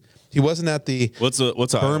booth. He wasn't at the what's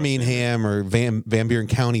Birmingham or Van Buren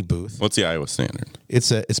County booth. What's the Iowa Standard?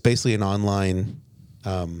 It's basically an online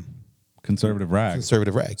conservative rag. So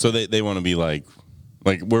they want to be like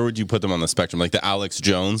where would you put them on the spectrum? Like the Alex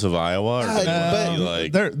Jones of Iowa? Or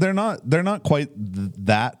they're not quite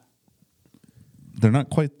that. They're not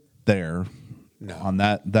quite there. on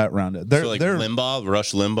that round. They're So like Limbaugh,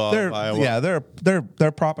 Rush Limbaugh, they're of Iowa? yeah,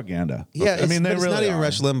 they're propaganda. Yeah, I mean, they it's really not even are.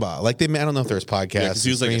 Rush Limbaugh. Like I don't know if there's podcasts. Yeah, 'cause he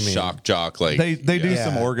was like a streaming. shock jock. Like They do Yeah.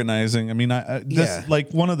 some organizing. I mean, this Yeah.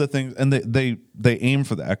 like one of the things, and they aim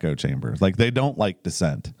for the echo chamber. Like they don't like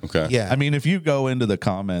dissent. Okay. Yeah. I mean, if you go into the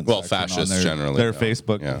comments, Well, section on fascists generally their don't.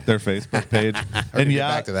 Facebook, Yeah. their Facebook page, and get yeah,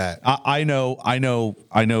 back to that. I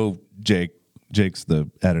know Jake. Jake's the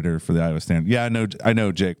editor for the Iowa Standard. Yeah, I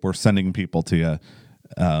know Jake. We're sending people to you.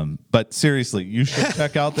 But seriously, you should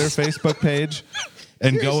check out their Facebook page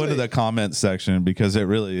and go into the comments section because it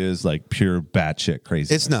really is like pure batshit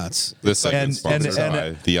crazy. It's nuts. This segment sponsored and-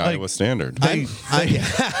 by the like- Iowa Standard.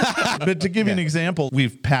 But to give you an example,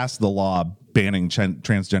 we've passed the law banning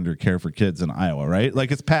transgender care for kids in Iowa, right?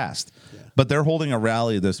 Like it's passed. But they're holding a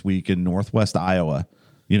rally this week in Northwest Iowa,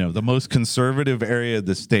 the most conservative area of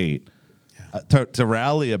the state, to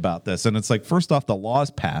rally about this. And it's like, first off, the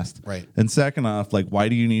law's passed. Right. And second off, like, why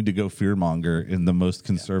do you need to go fearmonger in the most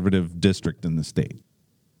conservative district in the state?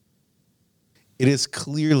 It is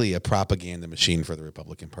clearly a propaganda machine for the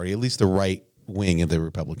Republican Party, at least the right wing of the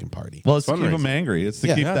Republican Party. Well, it's to keep Fundraising. them angry. It's to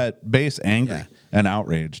Yeah. keep Yeah. that base angry Yeah. and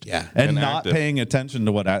outraged, Yeah. and And not active. paying attention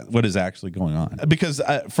to what is actually going on. Because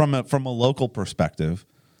from a local perspective,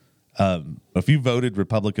 if you voted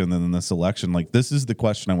Republican in this election, like this is the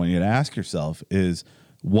question I want you to ask yourself: is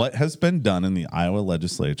what has been done in the Iowa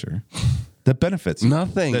legislature that benefits you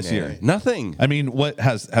Nothing this man. year? Nothing. I mean, what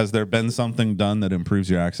has there been something done that improves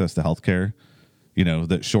your access to health care?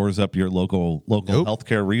 That shores up your local Nope.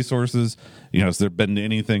 healthcare resources. Has there been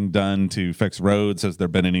anything done to fix roads? Has there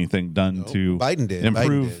been anything done to Biden did.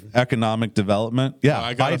 improve Biden did. economic development? Yeah,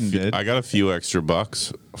 I got Biden did. I got a few extra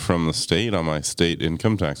bucks from the state on my state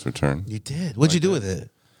income tax return. You did. What'd you do with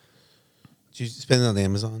it? Did you spend it on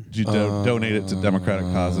Amazon? Did you donate it to Democratic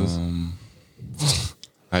causes?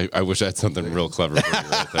 I wish I had something real clever for you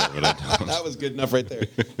right there, but I don't. That was good enough right there.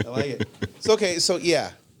 I like it. So, okay. So,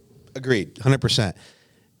 yeah, agreed. 100%.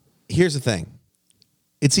 Here's the thing.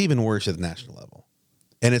 It's even worse at the national level,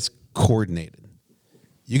 and it's coordinated.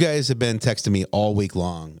 You guys have been texting me all week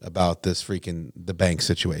long about this the bank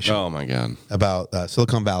situation. Oh my god. About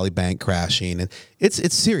Silicon Valley Bank crashing, and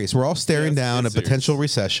it's serious. We're all staring down a it's serious. potential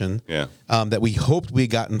recession. Yeah. That we hoped we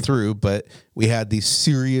gotten through, but we had the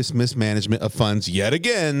serious mismanagement of funds yet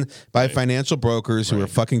again by financial brokers who are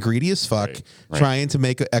fucking greedy as fuck, Right. trying to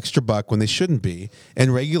make an extra buck when they shouldn't be,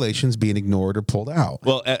 and regulations being ignored or pulled out.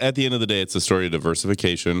 Well, at the end of the day, it's a story of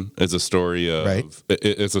diversification. It's a story of Right.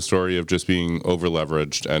 It's a story of just being over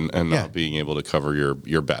leveraged and Yeah. not being able to cover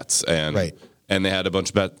your bets. And Right. and they had a bunch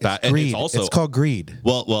of bet. It's greed. It's also It's called greed.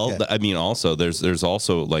 Well, Yeah. I mean, also there's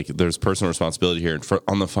also like there's personal responsibility here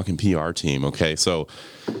on the fucking PR team. Okay, so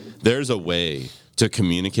there's a way to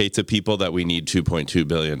communicate to people that we need $2.2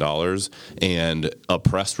 billion and a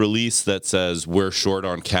press release that says we're short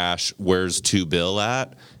on cash, where's $2 billion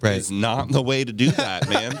at, Right. is not the way to do that,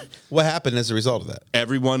 man. What happened as a result of that?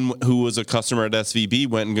 Everyone who was a customer at SVB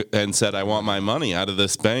went and said, "I want my money out of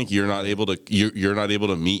this bank. You're not able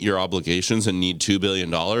to meet your obligations and need $2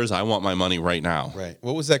 billion. I want my money right now." Right.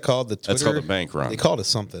 What was that called? The Twitter? That's called a bank run. They called it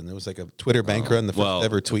something. It was like a Twitter bank run, the first well-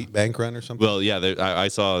 ever tweet bank run or something. Well, yeah, I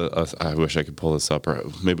saw. I wish I could pull this up, or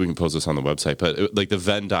maybe we can post this on the website. But like the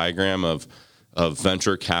Venn diagram of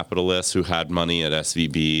venture capitalists who had money at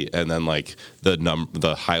SVB, and then like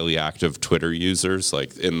the highly active Twitter users,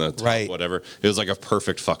 like in the top Right. whatever. It was like a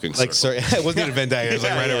perfect fucking Like, circle. sorry, it wasn't even a Venn diagram. It was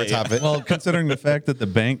like right over top of it. Well, considering the fact that the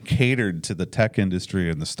bank catered to the tech industry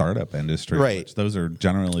and the startup industry, Right. which those are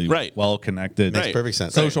generally Right. well connected, Makes perfect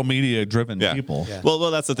sense. social media driven Yeah. people. Yeah.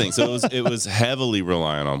 Well, that's the thing. So it was heavily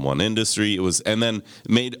reliant on one industry. It was, and then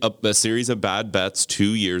made a series of bad bets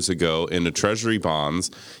 2 years ago into treasury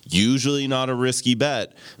bonds. Usually not a risky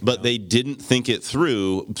bet, but they didn't think it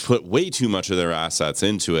through. Put way too much of their assets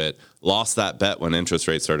into it. Lost that bet when interest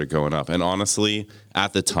rates started going up. And honestly,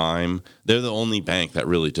 at the time, they're the only bank that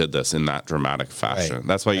really did this in that dramatic fashion. Right.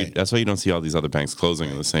 That's why Right. that's why you don't see all these other banks closing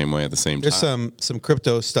in the same way at the same There's time. some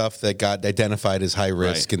crypto stuff that got identified as high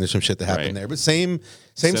risk, Right. and there's some shit that happened Right. there. But same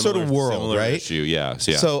sort of world, similar right? Issue, yeah.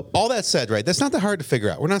 So all that said, right? That's not that hard to figure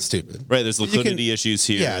out. We're not stupid. Right, there's You liquidity issues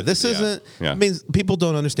here. Yeah, this isn't. Yeah. I mean, people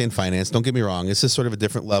don't understand finance. Don't get me wrong. It's just sort of a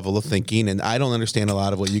different level of thinking, and I don't understand a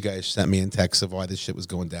lot of what you guys sent me in text of why this shit was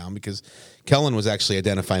going down, because Kellen was actually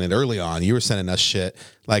identifying it early on. You were sending us shit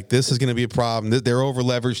like, this is going to be a problem. They're over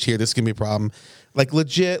leveraged here. This is going to be a problem. Like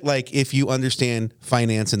legit. Like if you understand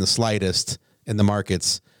finance in the slightest in the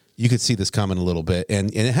markets, you could see this coming a little bit,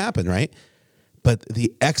 and it happened, right? But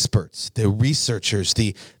the experts, the researchers,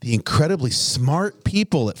 the incredibly smart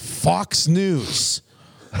people at Fox News,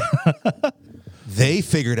 They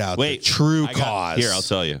figured out the true cause. Here, I'll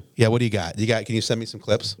tell you. Yeah, what do you got? Can you send me some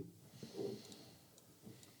clips?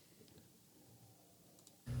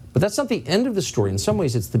 But that's not the end of the story. In some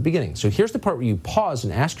ways, it's the beginning. So here's the part where you pause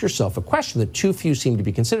and ask yourself a question that too few seem to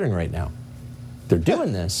be considering right now. They're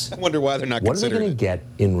doing this. I wonder why they're not What are they considering going to get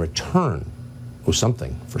in return? Oh,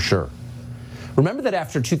 something, for sure. Remember that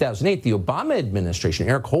after 2008, the Obama administration,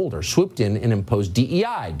 Eric Holder, swooped in and imposed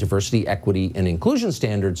DEI, diversity, equity, and inclusion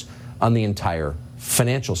standards on the entire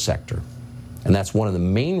financial sector. And that's one of the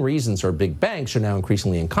main reasons our big banks are now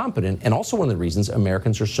increasingly incompetent, and also one of the reasons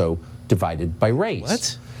Americans are so divided by race.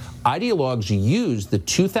 What? Ideologues used the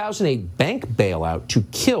 2008 bank bailout to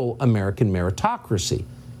kill American meritocracy.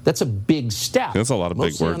 That's a big step. That's a lot of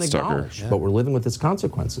big words, Tucker. But we're living with its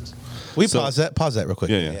consequences. Pause that real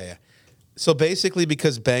quick. Yeah. So basically,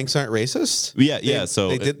 because banks aren't racist?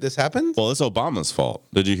 This happened? Well, it's Obama's fault.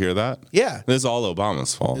 Did you hear that? Yeah. This is all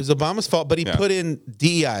Obama's fault. It was Obama's fault, but he put in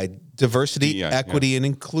DEI, diversity, equity, and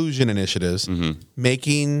inclusion initiatives,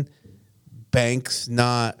 making banks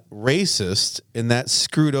not racist, and that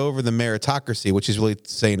screwed over the meritocracy, which he's really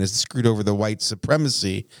saying is screwed over the white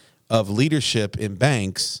supremacy of leadership in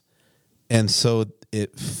banks, and so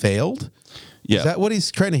it failed? Yeah. Is that what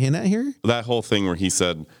he's trying to hint at here? That whole thing where he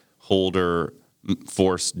said Holder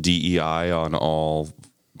forced DEI on all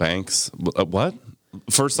banks. What?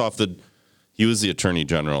 First off, he was the Attorney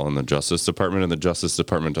General in the Justice Department, and the Justice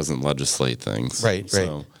Department doesn't legislate things. Right.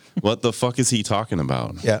 So what the fuck is he talking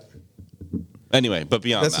about? Yeah. Anyway, but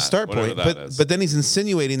beyond that's that, the start point. But then he's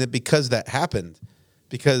insinuating that because that happened,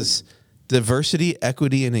 because diversity,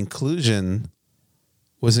 equity, and inclusion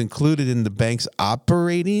was included in the bank's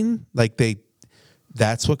operating,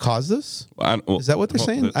 that's what caused this? Is that what they're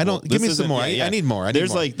saying? Give me some more. I need more.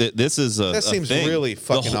 This is a that seems thing. really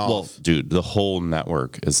fucking off. Well, dude, the whole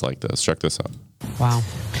network is like this. Check this out. Wow.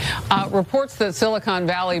 Reports that Silicon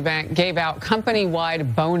Valley Bank gave out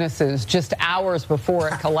company-wide bonuses just hours before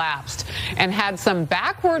it collapsed and had some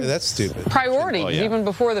backward that's stupid. priorities even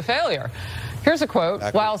before the failure. Here's a quote.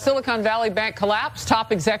 While Silicon Valley Bank collapsed,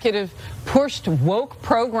 top executive pushed woke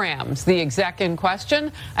programs, the exec in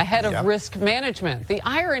question, ahead of risk management. The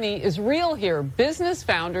irony is real here. Business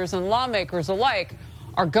founders and lawmakers alike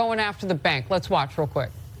are going after the bank. Let's watch real quick.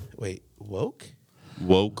 Wait, woke?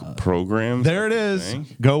 Woke programs? There it is.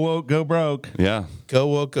 Go woke, go broke. Yeah. Go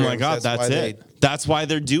woke, go Oh my God, that's it. That's why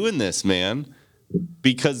they're doing this, man.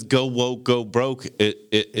 Because go woke, go broke, it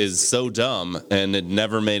is so dumb and it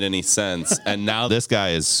never made any sense. And now this guy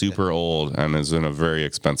is super old and is in a very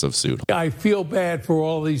expensive suit. I feel bad for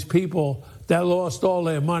all these people that lost all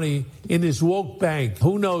their money in this woke bank.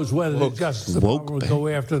 Who knows whether the Justice Department will go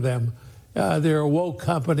after them. They're a woke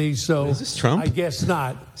company, so is this Trump? I guess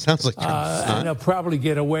not. Sounds like Trump. And they'll probably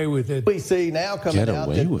get away with it. We see now coming out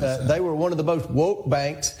that they were one of the most woke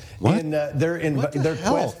banks in their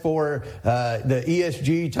quest for the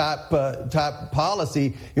ESG type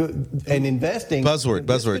policy and investing.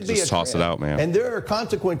 Buzzword. Just toss it out, man. And there are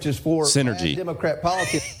consequences for synergy. Democrat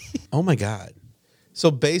policy. Oh my God.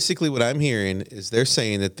 So basically, what I'm hearing is they're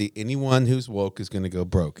saying that anyone who's woke is going to go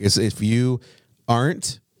broke. Is if you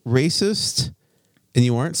aren't racist and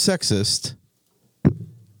you aren't sexist and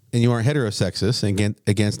you aren't heterosexist and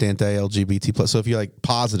against anti-LGBT plus. So if you're like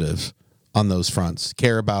positive on those fronts,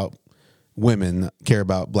 care about women, care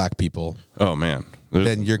about black people. Oh man.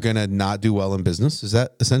 Then you're going to not do well in business. Is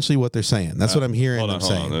that essentially what they're saying? That's what I'm hearing them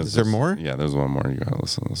saying. Is there more? Yeah, there's one more. You got to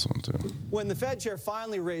listen to this one too. When the Fed chair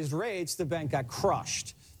finally raised rates, the bank got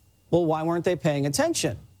crushed. Well, why weren't they paying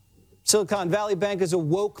attention? Silicon Valley Bank is a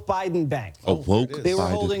woke Biden bank. A woke They were Biden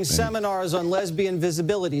holding bank. seminars on Lesbian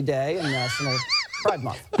Visibility Day and National Pride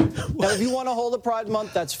Month. Now, if you want to hold a Pride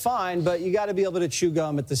Month, that's fine, but you got to be able to chew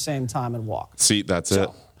gum at the same time and walk. See, that's it.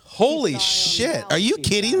 Holy shit. Are you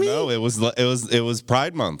kidding me? No, it was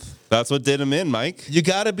Pride Month. That's what did him in, Mike. You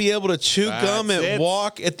got to be able to chew gum and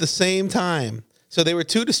walk at the same time. So they were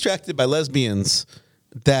too distracted by lesbians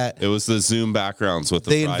that it was the Zoom backgrounds with the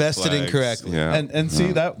they pride invested flags. incorrectly. Yeah. And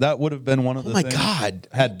see that would have been one of the things. Oh my God.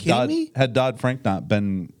 Had Dodd-Frank not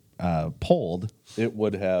been pulled, it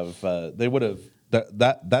would have they would have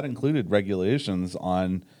that included regulations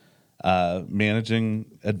on managing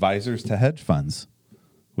advisors to hedge funds,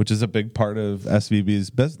 which is a big part of SVB's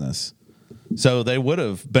business. So they would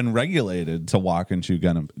have been regulated to walk and chew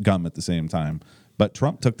gum at the same time. But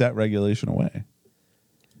Trump took that regulation away.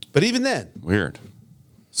 But even then, weird.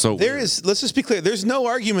 So let's just be clear, there's no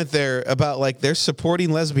argument there about like they're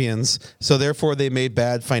supporting lesbians, so therefore they made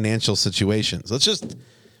bad financial situations. Let's just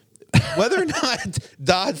whether or not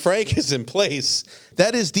Dodd-Frank is in place,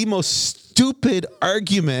 that is the most stupid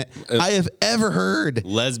argument I have ever heard.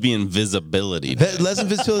 Lesbian visibility. Lesbian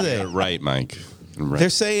visibility day. Right, Mike. Right. They're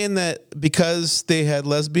saying that because they had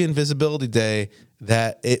Lesbian Visibility Day,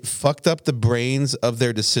 that it fucked up the brains of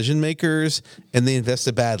their decision makers and they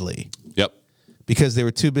invested badly. Yep. Because they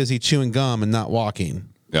were too busy chewing gum and not walking.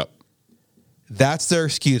 Yep. That's their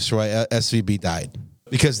excuse for why SVB died.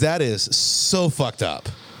 Because that is so fucked up.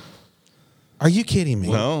 Are you kidding me?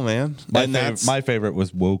 No, man. My favorite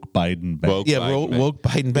was woke Biden. Woke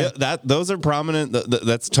Biden. Yeah, those are prominent.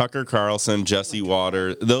 That's Tucker Carlson, Jesse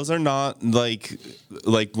Water. Those are not like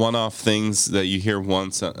one-off things that you hear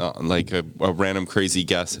once, like a random crazy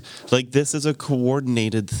guess. Like, this is a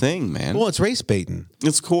coordinated thing, man. Well, it's race baiting.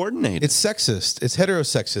 It's coordinated. It's sexist. It's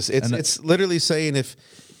heterosexist. It's literally saying if.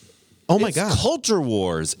 Oh my God. Culture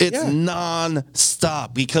wars. It's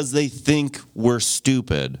non-stop because they think we're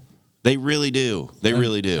stupid. They really do. They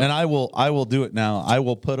really do. And I will do it now. I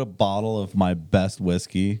will put a bottle of my best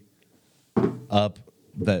whiskey up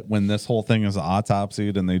that when this whole thing is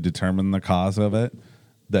autopsied and they determine the cause of it,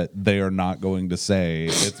 that they are not going to say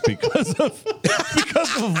it's because of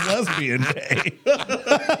Lesbian Day.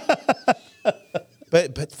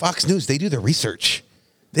 But Fox News, they do their research.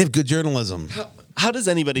 They have good journalism. How does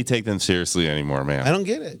anybody take them seriously anymore, man? I don't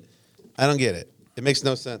get it. It makes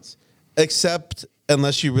no sense. Except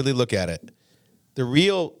unless you really look at it. The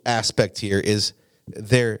real aspect here is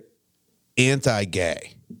they're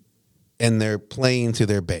anti-gay and they're playing to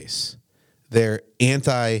their base. They're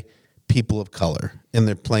anti-people of color and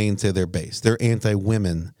they're playing to their base. They're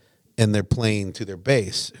anti-women and they're playing to their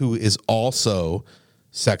base, who is also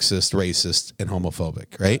sexist, racist, and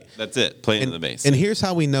homophobic, right? That's it, playing to the base. And here's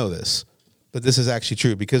how we know this, but this is actually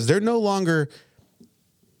true, because they're no longer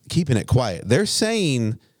keeping it quiet. They're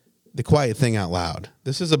saying the quiet thing out loud.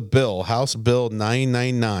 This is a bill, House Bill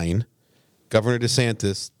 999. Governor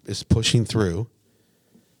DeSantis is pushing through,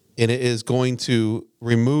 and it is going to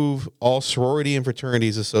remove all sorority and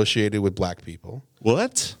fraternities associated with black people.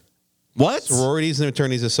 What? Sororities and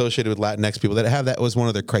fraternities associated with Latinx people that was one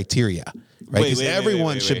of their criteria, right? Because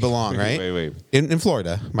everyone should belong, right? In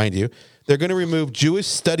Florida, mind you. They're going to remove Jewish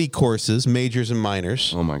study courses, majors and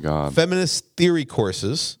minors. Oh, my God. Feminist theory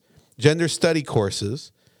courses, gender study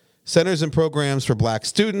courses, centers and programs for black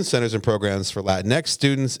students, centers and programs for Latinx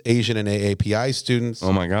students, Asian and AAPI students.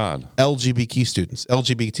 Oh, my God.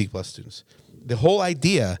 LGBT plus students. The whole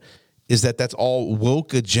idea is that that's all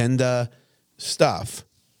woke agenda stuff,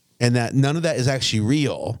 and that none of that is actually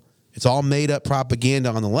real. It's all made up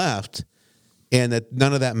propaganda on the left, and that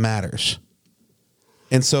none of that matters.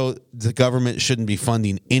 And so the government shouldn't be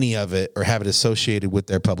funding any of it or have it associated with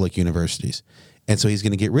their public universities. And so he's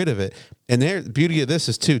going to get rid of it. And the beauty of this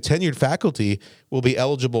is, too, tenured faculty will be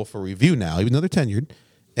eligible for review now, even though they're tenured.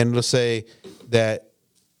 And it'll say that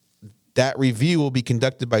review will be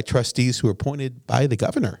conducted by trustees who are appointed by the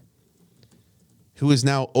governor, who is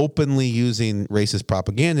now openly using racist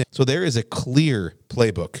propaganda. So there is a clear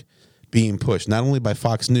playbook being pushed, not only by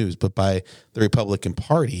Fox News, but by the Republican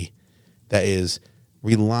Party, that is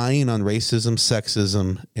relying on racism,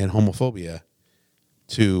 sexism, and homophobia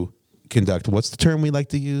to conduct, what's the term we like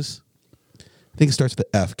to use? I think it starts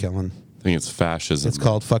with the F, Kellen. I think it's fascism. It's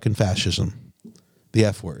called fucking fascism. The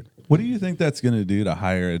F word. What do you think that's going to do to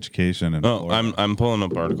higher education in Florida? I'm pulling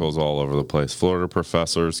up articles all over the place. Florida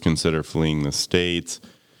professors consider fleeing the state.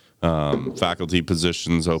 Faculty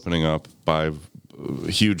positions opening up by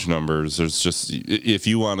huge numbers. There's just, if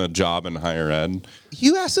you want a job in higher ed.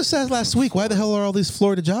 You asked us that last week. Why the hell are all these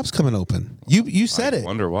Florida jobs coming open? You said it. I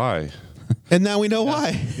wonder why. And now we know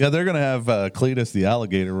why. Yeah, they're going to have Cletus, the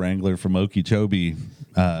alligator wrangler from Okeechobee,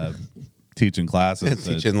 teaching classes.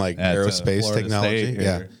 Teaching like aerospace technology.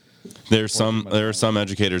 Yeah. There are some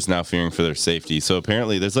educators now fearing for their safety. So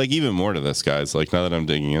apparently there's like even more to this, guys. Like, now that I'm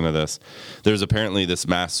digging into this, there's apparently this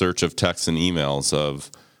mass search of texts and emails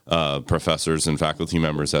of professors and faculty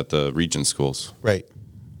members at the Regent schools. Right.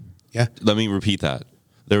 Yeah. Let me repeat that.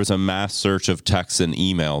 There was a mass search of texts and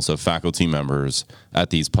emails of faculty members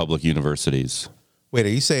at these public universities. Wait, are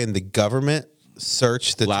you saying the government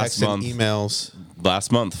searched the texts and emails? Last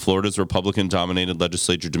month, Florida's Republican-dominated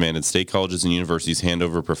legislature demanded state colleges and universities hand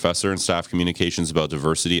over professor and staff communications about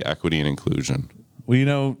diversity, equity, and inclusion. Well, you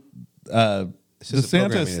know,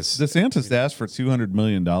 DeSantis asked for $200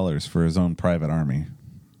 million for his own private army.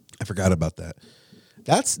 I forgot about that.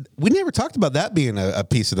 We never talked about that being a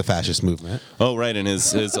piece of the fascist movement. Oh, right, and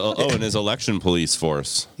his election police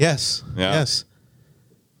force. Yes. Yeah. Yes.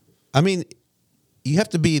 I mean, you have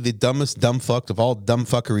to be the dumbest dumb fucked of all dumb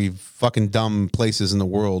fuckery fucking dumb places in the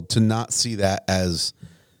world to not see that as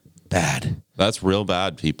bad. That's real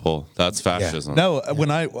bad, people. That's fascism. No,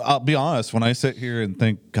 I'll be honest, when I sit here and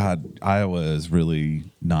think, God, Iowa is really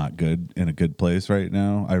not good in a good place right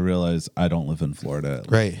now, I realize I don't live in Florida.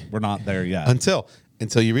 Right. We're not there yet. Until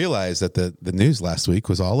you realize that the news last week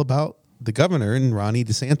was all about the governor and Ronnie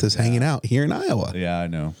DeSantis hanging out here in Iowa. Yeah, I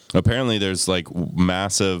know. Apparently there's like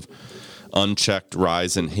massive unchecked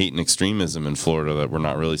rise in hate and extremism in Florida that we're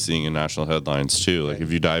not really seeing in national headlines too. Like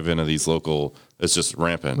if you dive into these local, it's just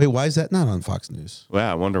rampant. Wait, why is that not on Fox News?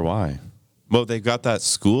 Yeah, I wonder why. Well, they got that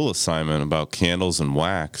school assignment about candles and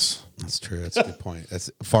wax. That's true. That's a good point. That's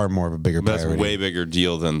far more of a bigger priority. That's a way bigger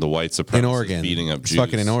deal than the white supremacists in Oregon beating up Jews.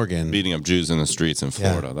 Fucking in Oregon, beating up Jews in the streets in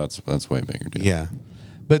Florida. Yeah. That's way bigger deal. Yeah,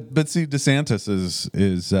 but see, DeSantis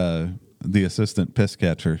is the assistant piss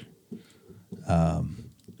catcher.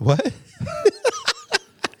 What?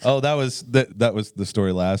 Oh, that was the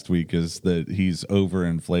story last week. Is that he's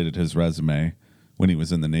overinflated his resume when he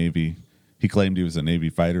was in the Navy. He claimed he was a Navy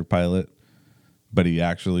fighter pilot, but he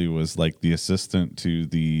actually was like the assistant to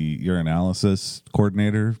the urinalysis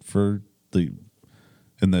coordinator for the.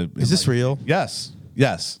 Is this real? Yes.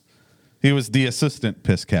 He was the assistant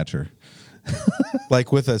piss catcher.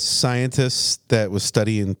 Like with a scientist that was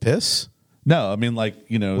studying piss? No, I mean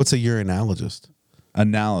what's a urinalyst?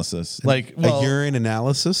 Analysis, a urine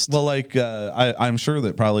analysis. Well, I'm sure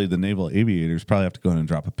that probably the naval aviators probably have to go in and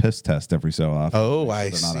drop a piss test every so often. Oh, I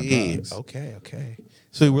see. Okay.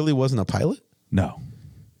 So he really wasn't a pilot? No.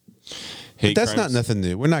 But that's not nothing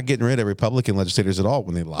new. We're not getting rid of Republican legislators at all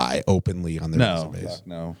when they lie openly on their resumes.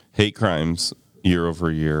 No. Hate crimes year over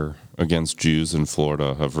year against Jews in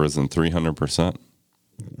Florida have risen 300%.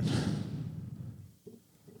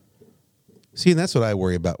 See, and that's what I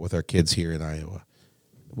worry about with our kids here in Iowa.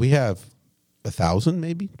 We have 1,000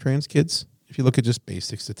 maybe trans kids. If you look at just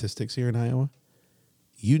basic statistics here in Iowa,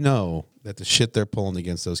 you know that the shit they're pulling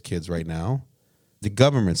against those kids right now, the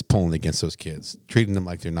government's pulling against those kids, treating them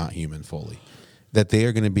like they're not human fully, that they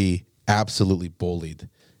are going to be absolutely bullied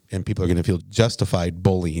and people are going to feel justified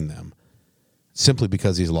bullying them simply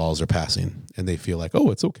because these laws are passing and they feel like, oh,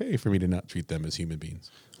 it's okay for me to not treat them as human beings.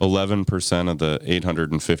 11% of the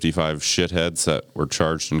 855 shitheads that were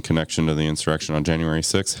charged in connection to the insurrection on January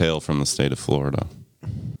 6th hail from the state of Florida.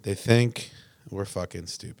 They think we're fucking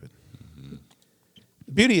stupid. Mm-hmm.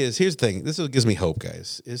 The beauty is, here's the thing. This is what gives me hope,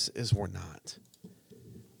 guys, is we're not.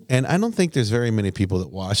 And I don't think there's very many people that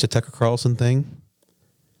watch the Tucker Carlson thing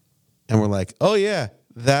and we're like, oh, yeah,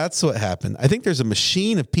 that's what happened. I think there's a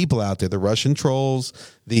machine of people out there, the Russian trolls,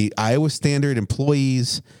 the Iowa Standard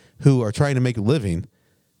employees who are trying to make a living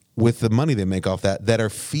with the money they make off that are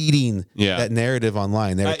feeding that narrative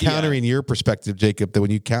online. They're countering your perspective, Jacob, that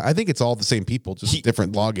when you count, I think it's all the same people, just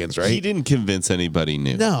different logins, right? He didn't convince anybody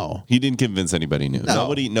new. No. He didn't convince anybody new.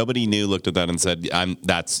 No. Nobody new looked at that and said,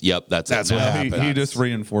 that's what happened. He just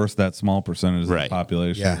reinforced that small percentage of the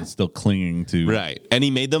population that's still clinging to. Right. And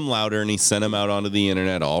he made them louder and he sent them out onto the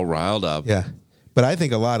internet all riled up. Yeah. But I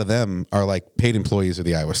think a lot of them are like paid employees of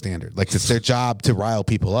the Iowa Standard. Like it's their job to rile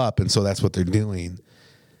people up, and so that's what they're doing.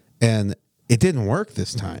 And it didn't work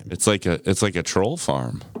this time. It's like a troll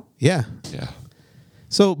farm. Yeah. Yeah.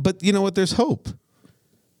 So, but you know what? There's hope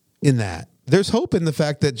in that. There's hope in the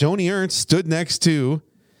fact that Joni Ernst stood next to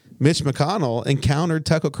Mitch McConnell and countered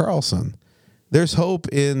Tucker Carlson. There's hope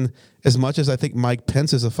in, as much as I think Mike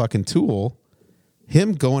Pence is a fucking tool,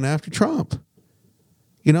 him going after Trump.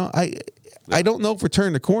 You know, I don't know if we're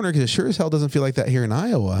turning the corner because it sure as hell doesn't feel like that here in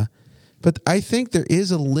Iowa. But I think there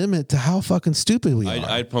is a limit to how fucking stupid we are.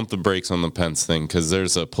 I'd pump the brakes on the Pence thing because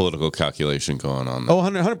there's a political calculation going on there. Oh,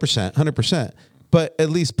 100%. But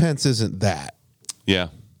at least Pence isn't that. Yeah.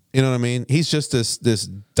 You know what I mean? He's just this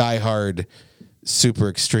diehard, super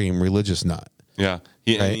extreme religious nut. Yeah.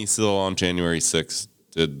 Right? And he still on January 6th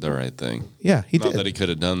did the right thing. Yeah, he did. Not that he could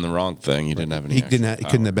have done the wrong thing. He didn't have any. He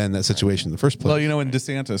couldn't have been in that situation in the first place. Well, you know, when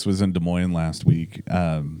DeSantis was in Des Moines last week,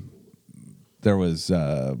 there was.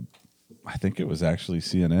 I think it was actually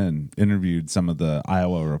CNN interviewed some of the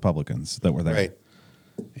Iowa Republicans that were there. Right.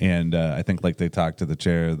 And I think they talked to the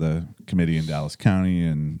chair of the committee in Dallas County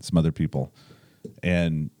and some other people.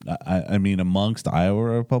 And I mean, amongst Iowa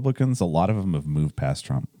Republicans, a lot of them have moved past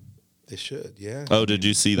Trump. They should, yeah. Oh, did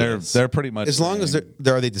you see that? They're pretty much. As long as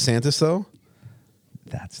they're are they DeSantis though?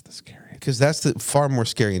 That's the scary. Because that's the far more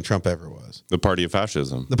scary than Trump ever was. The party of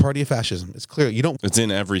fascism. The party of fascism. It's clear you don't. It's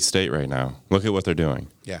in every state right now. Look at what they're doing.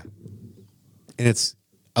 Yeah. And it's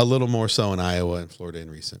a little more so in Iowa and Florida in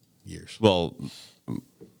recent years. Well,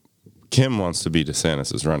 Kim wants to be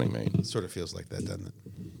DeSantis' running mate. It sort of feels like that, doesn't it?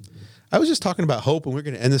 I was just talking about hope, and we're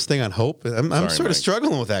going to end this thing on hope. I'm sort of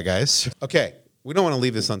struggling with that, guys. Okay, we don't want to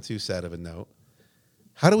leave this on too sad of a note.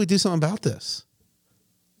 How do we do something about this?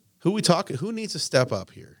 Who we talking? Who needs to step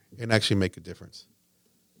up here and actually make a difference?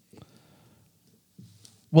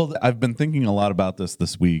 Well, I've been thinking a lot about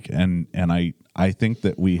this week, and I think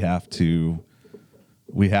that we have to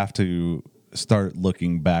start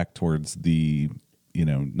looking back towards the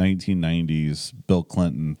 1990s Bill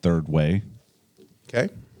Clinton third way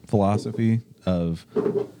philosophy of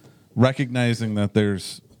recognizing that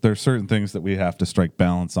there's certain things that we have to strike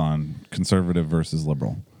balance on, conservative versus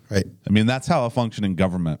liberal. Right. I mean, that's how a functioning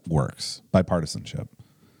government works, bipartisanship.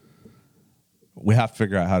 We have to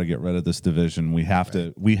figure out how to get rid of this division. We have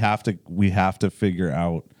to figure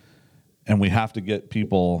out, and we have to get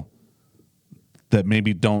people that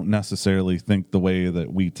maybe don't necessarily think the way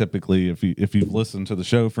that we typically, if you've listened to the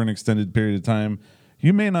show for an extended period of time,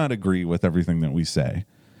 you may not agree with everything that we say.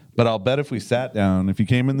 But I'll bet if we sat down, if you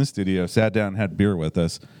came in the studio, sat down, had beer with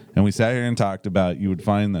us, and we sat here and talked about, you would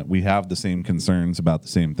find that we have the same concerns about the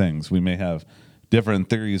same things. We may have different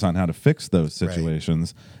theories on how to fix those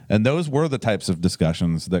situations. Right. And those were the types of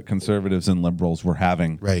discussions that conservatives and liberals were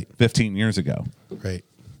having 15 years ago. Right.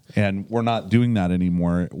 And we're not doing that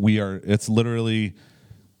anymore. It's literally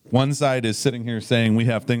one side is sitting here saying we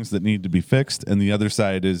have things that need to be fixed, and the other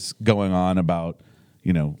side is going on about,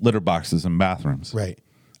 litter boxes and bathrooms. Right.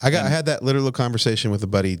 I had that literal conversation with a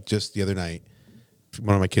buddy just the other night.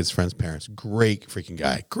 One of my kids' friends' parents. Great freaking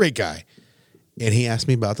guy. Great guy. And he asked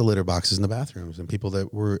me about the litter boxes in the bathrooms and people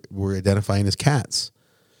that were identifying as cats.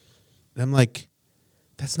 And I'm like,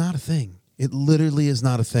 that's not a thing. It literally is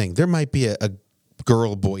not a thing. There might be a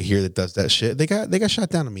girl boy here that does that shit. They got shot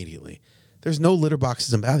down immediately. There's no litter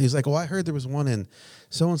boxes in bathrooms. He's like, well, I heard there was one in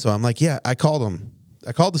so-and-so. I'm like, yeah, I called them.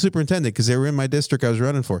 I called the superintendent because they were in my district I was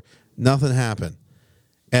running for. Nothing happened.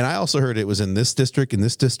 And I also heard it was in this district, in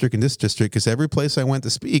this district, in this district, because every place I went to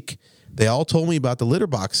speak, they all told me about the litter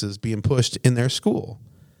boxes being pushed in their school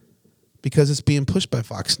because it's being pushed by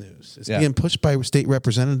Fox News. It's being pushed by state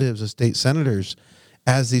representatives and state senators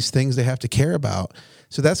as these things they have to care about.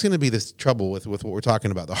 So that's going to be this trouble with what we're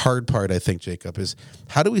talking about. The hard part, I think, Jacob, is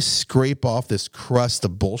how do we scrape off this crust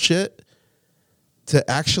of bullshit to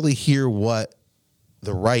actually hear what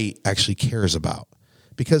the right actually cares about?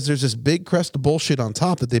 Because there's this big crust of bullshit on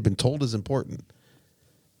top that they've been told is important.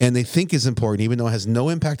 And they think is important, even though it has no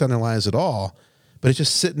impact on their lives at all. But it's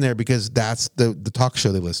just sitting there because that's the talk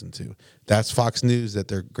show they listen to. That's Fox News that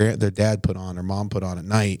their dad put on or mom put on at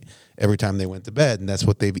night every time they went to bed. And that's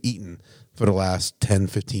what they've eaten for the last 10,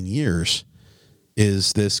 15 years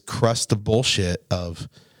is this crust of bullshit of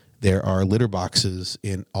there are litter boxes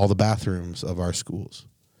in all the bathrooms of our schools.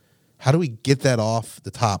 How do we get that off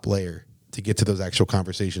the top layer to get to those actual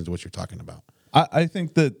conversations, what you're talking about? I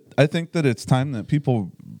think that it's time that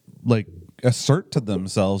people assert to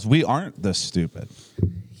themselves, we aren't this stupid.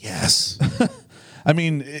 Yes. I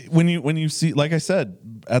mean, when you see, like I said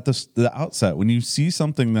at the outset, when you see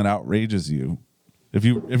something that outrages you, if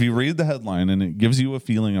you read the headline and it gives you a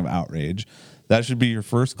feeling of outrage, that should be your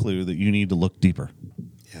first clue that you need to look deeper.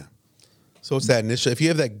 Yeah. So it's that initial, if you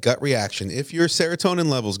have that gut reaction, if your serotonin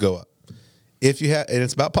levels go up, and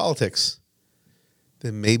it's about politics,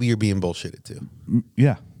 then maybe you're being bullshitted too.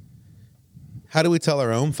 Yeah. How do we tell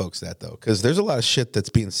our own folks that, though? Because there's a lot of shit that's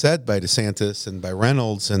being said by DeSantis and by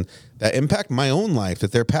Reynolds and that impact my own life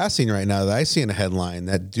that they're passing right now that I see in a headline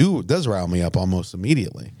that does rile me up almost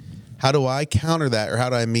immediately. How do I counter that, or how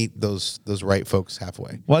do I meet those right folks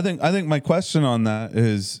halfway? Well, I think my question on that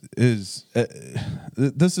is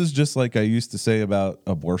this is just like I used to say about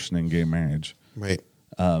abortion and gay marriage. Right.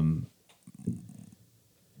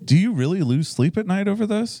 Do you really lose sleep at night over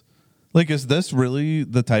this? Is this really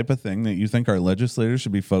the type of thing that you think our legislators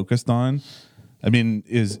should be focused on? I mean,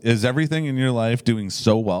 is everything in your life doing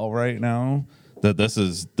so well right now that this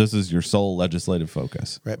is your sole legislative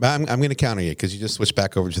focus? Right, but I'm going to counter you because you just switched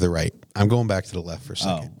back over to the right. I'm going back to the left for a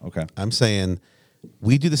second. Oh, okay. I'm saying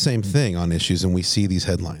we do the same thing on issues and we see these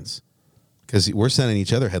headlines because we're sending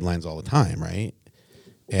each other headlines all the time, right?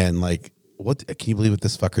 And what can you believe what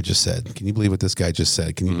this fucker just said? Can you believe what this guy just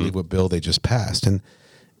said? Can you believe what bill they just passed? And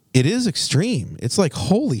it is extreme. It's like,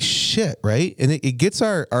 holy shit, right? And it gets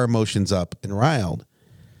our emotions up and riled.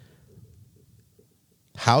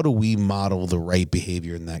 How do we model the right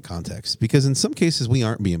behavior in that context? Because in some cases, we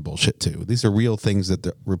aren't being bullshit too. These are real things that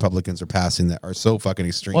the Republicans are passing that are so fucking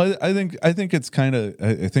extreme. Well, I think it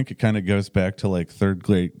kind of goes back to third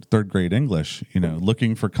grade English.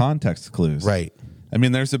 Looking for context clues. Right. I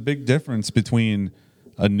mean, there's a big difference between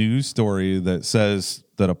a news story that says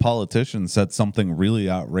that a politician said something really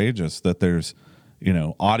outrageous, that there's,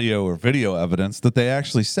 audio or video evidence that they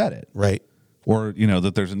actually said it. Right. Or,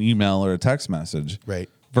 that there's an email or a text message. Right.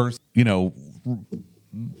 Versus,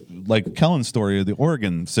 like Kellen's story of the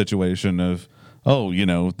Oregon situation of, oh,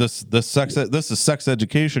 this is sex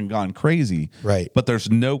education gone crazy. Right. But there's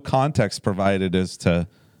no context provided as to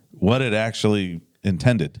what it actually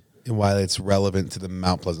intended. And why it's relevant to the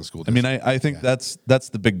Mount Pleasant School District. I mean, I think that's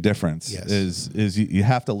the big difference. Yes. Is you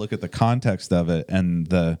have to look at the context of it and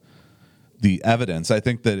the evidence. I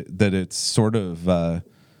think that it's sort of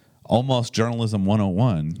almost journalism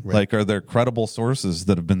 101. Right. Like, are there credible sources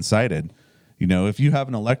that have been cited? If you have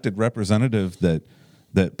an elected representative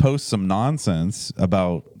that posts some nonsense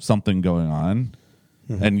about something going on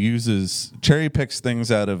and cherry picks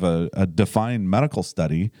things out of a defined medical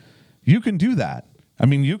study, you can do that. I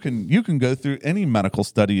mean, you can go through any medical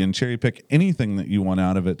study and cherry pick anything that you want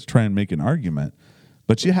out of it to try and make an argument,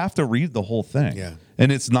 but you have to read the whole thing. Yeah.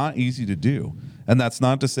 And it's not easy to do. And that's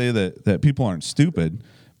not to say that people aren't stupid,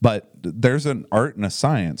 but there's an art and a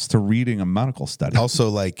science to reading a medical study. Also,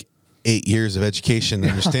 like 8 years of education to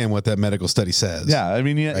understand what that medical study says. Yeah, I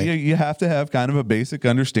mean, Right. you have to have kind of a basic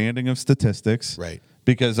understanding of statistics. Right.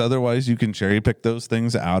 Because otherwise you can cherry pick those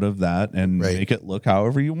things out of that and Right. make it look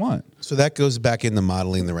however you want. So that goes back into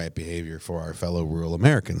modeling the right behavior for our fellow rural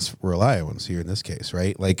Americans, rural Iowans here in this case,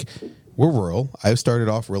 right? Like, we're rural. I've started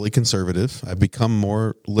off really conservative. I've become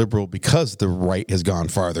more liberal because the right has gone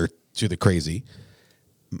farther to the crazy.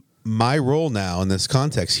 My role now in this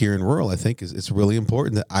context here in rural, I think, is it's really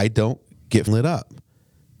important that I don't get lit up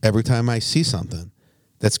every time I see something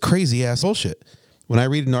that's crazy ass bullshit. When I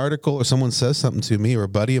read an article or someone says something to me, or a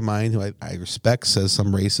buddy of mine who I respect says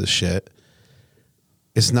some racist shit,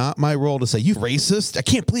 it's not my role to say, you racist? I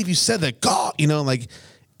can't believe you said that. God, like,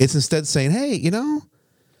 it's instead saying, hey,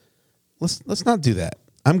 let's not do that.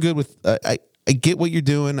 I'm good with, I get what you're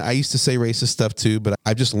doing. I used to say racist stuff too, but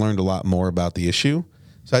I've just learned a lot more about the issue.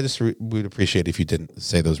 So I just would appreciate if you didn't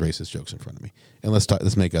say those racist jokes in front of me. And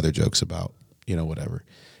let's make other jokes about, whatever.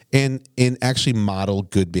 And actually model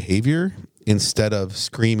good behavior instead of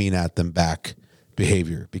screaming at them back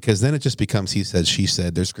behavior, because then it just becomes he said, she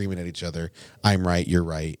said, they're screaming at each other. I'm right, you're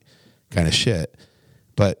right, kind of shit.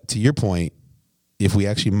 But to your point, if we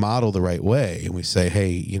actually model the right way and we say,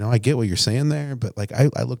 hey, I get what you're saying there, but like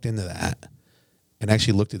I looked into that and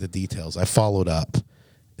actually looked at the details. I followed up.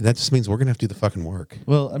 And that just means we're gonna have to do the fucking work.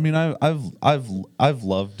 Well, I mean, I've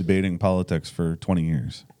loved debating politics for 20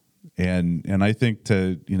 years. And I think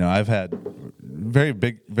I've had very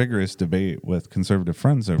vigorous debate with conservative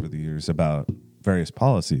friends over the years about various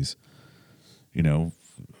policies,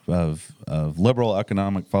 of liberal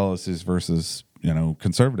economic policies versus,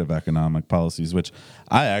 conservative economic policies, which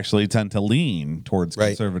I actually tend to lean towards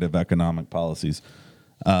conservative economic policies.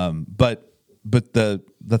 But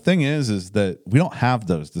the thing is that we don't have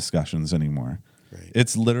those discussions anymore. Right.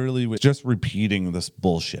 It's literally just repeating this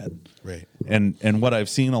bullshit. Right. And what I've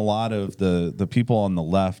seen a lot of the people on the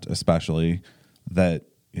left, especially, that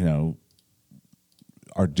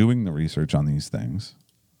are doing the research on these things,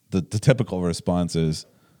 the typical response is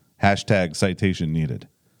 #citation needed.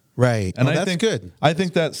 Right. And that's good. I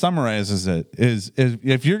think that summarizes it. Is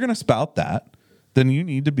if you're going to spout that, then you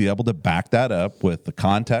need to be able to back that up with the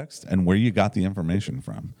context and where you got the information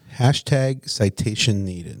from. #citation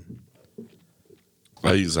needed.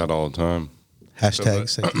 I use that all the time.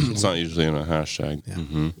 #citation. It's not usually in a hashtag. Yeah.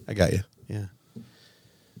 Mm-hmm. I got you. Yeah.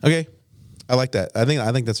 Okay. I like that. I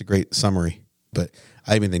think that's a great summary, but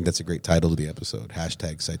I even think that's a great title to the episode.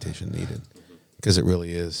 #citation needed. Because it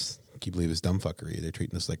really is. Can you believe it's dumb fuckery? They're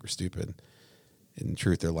treating us like we're stupid. In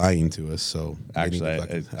truth, they're lying to us. So actually,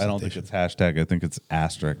 I don't think it's hashtag. I think it's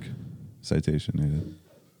asterisk citation needed.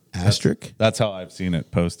 Asterisk? That's how I've seen it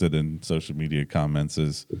posted in social media comments.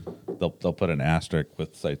 Is they'll put an asterisk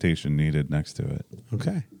with citation needed next to it.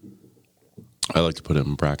 Okay. I like to put it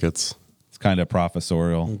in brackets. It's kind of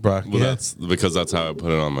professorial. Well, that's because that's how I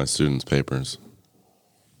put it on my students' papers.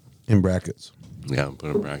 In brackets. Yeah,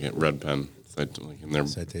 put a bracket, red pen, like in there,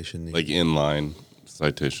 citation needed, like inline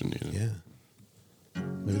citation needed. Yeah.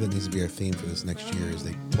 Maybe that needs to be our theme for this next year. As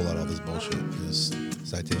they pull out all this bullshit, is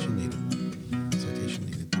citation needed. Citation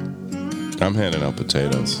needed. I'm handing out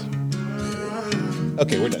potatoes.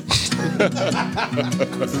 Okay, we're done.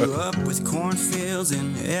 Grew up with cornfields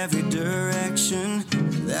in every direction.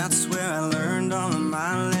 That's where I learned all of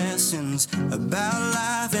my lessons about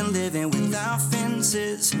life and living without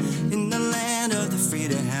fences. In the land of the free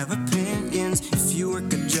to have opinions. If you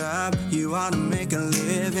work a job, you ought to make a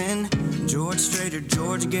living. George Strait or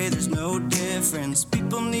George Gay, there's no difference.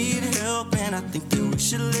 People need help and I think that we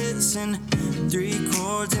should listen. 3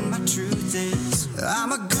 chords and my truth is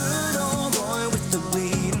I'm a good old boy with a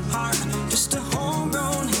bleeding heart. Just a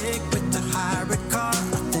homegrown hick with a hybrid car.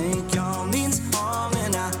 I think y'all means harm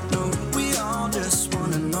and I know we all just want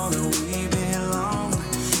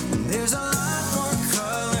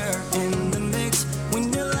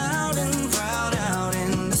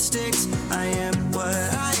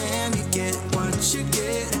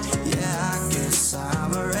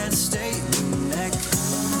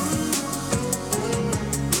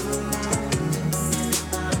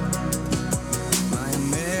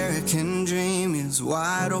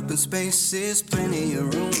wide open spaces, plenty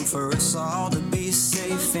of room for us all to be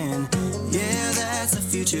safe in. Yeah, that's the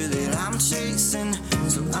future that I'm chasing,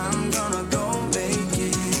 so I'm gonna go make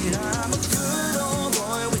it. I'm a good old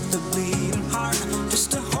boy with a bleeding heart,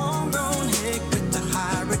 just a homegrown hick with a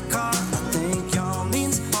hybrid car. I think y'all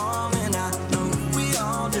means all, and I know we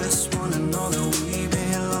all just wanna know that we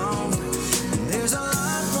belong. And there's a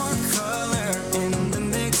lot more color in the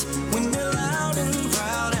mix when you're loud and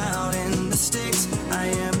proud out in the sticks. I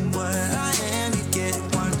am what I am, you get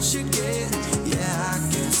what you get. Yeah, I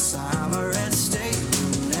guess I'm a red state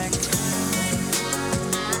neck.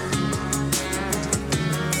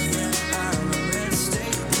 Yeah, I'm a red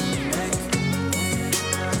state neck.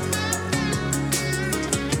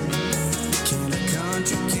 Can a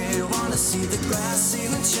country kid wanna see the glass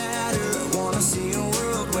ceiling shatter? Wanna see a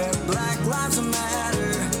world where black lives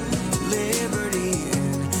matter? Liberty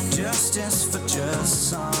and justice for just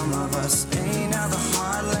some of us. Ain't how the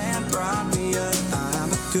heartland brought me up.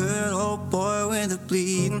 I'm a good old boy with a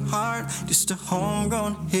bleeding heart, just a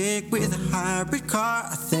homegrown hick with a hybrid car.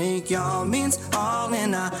 I think y'all means all,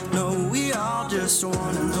 and I know we all just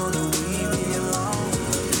wanna know that we belong.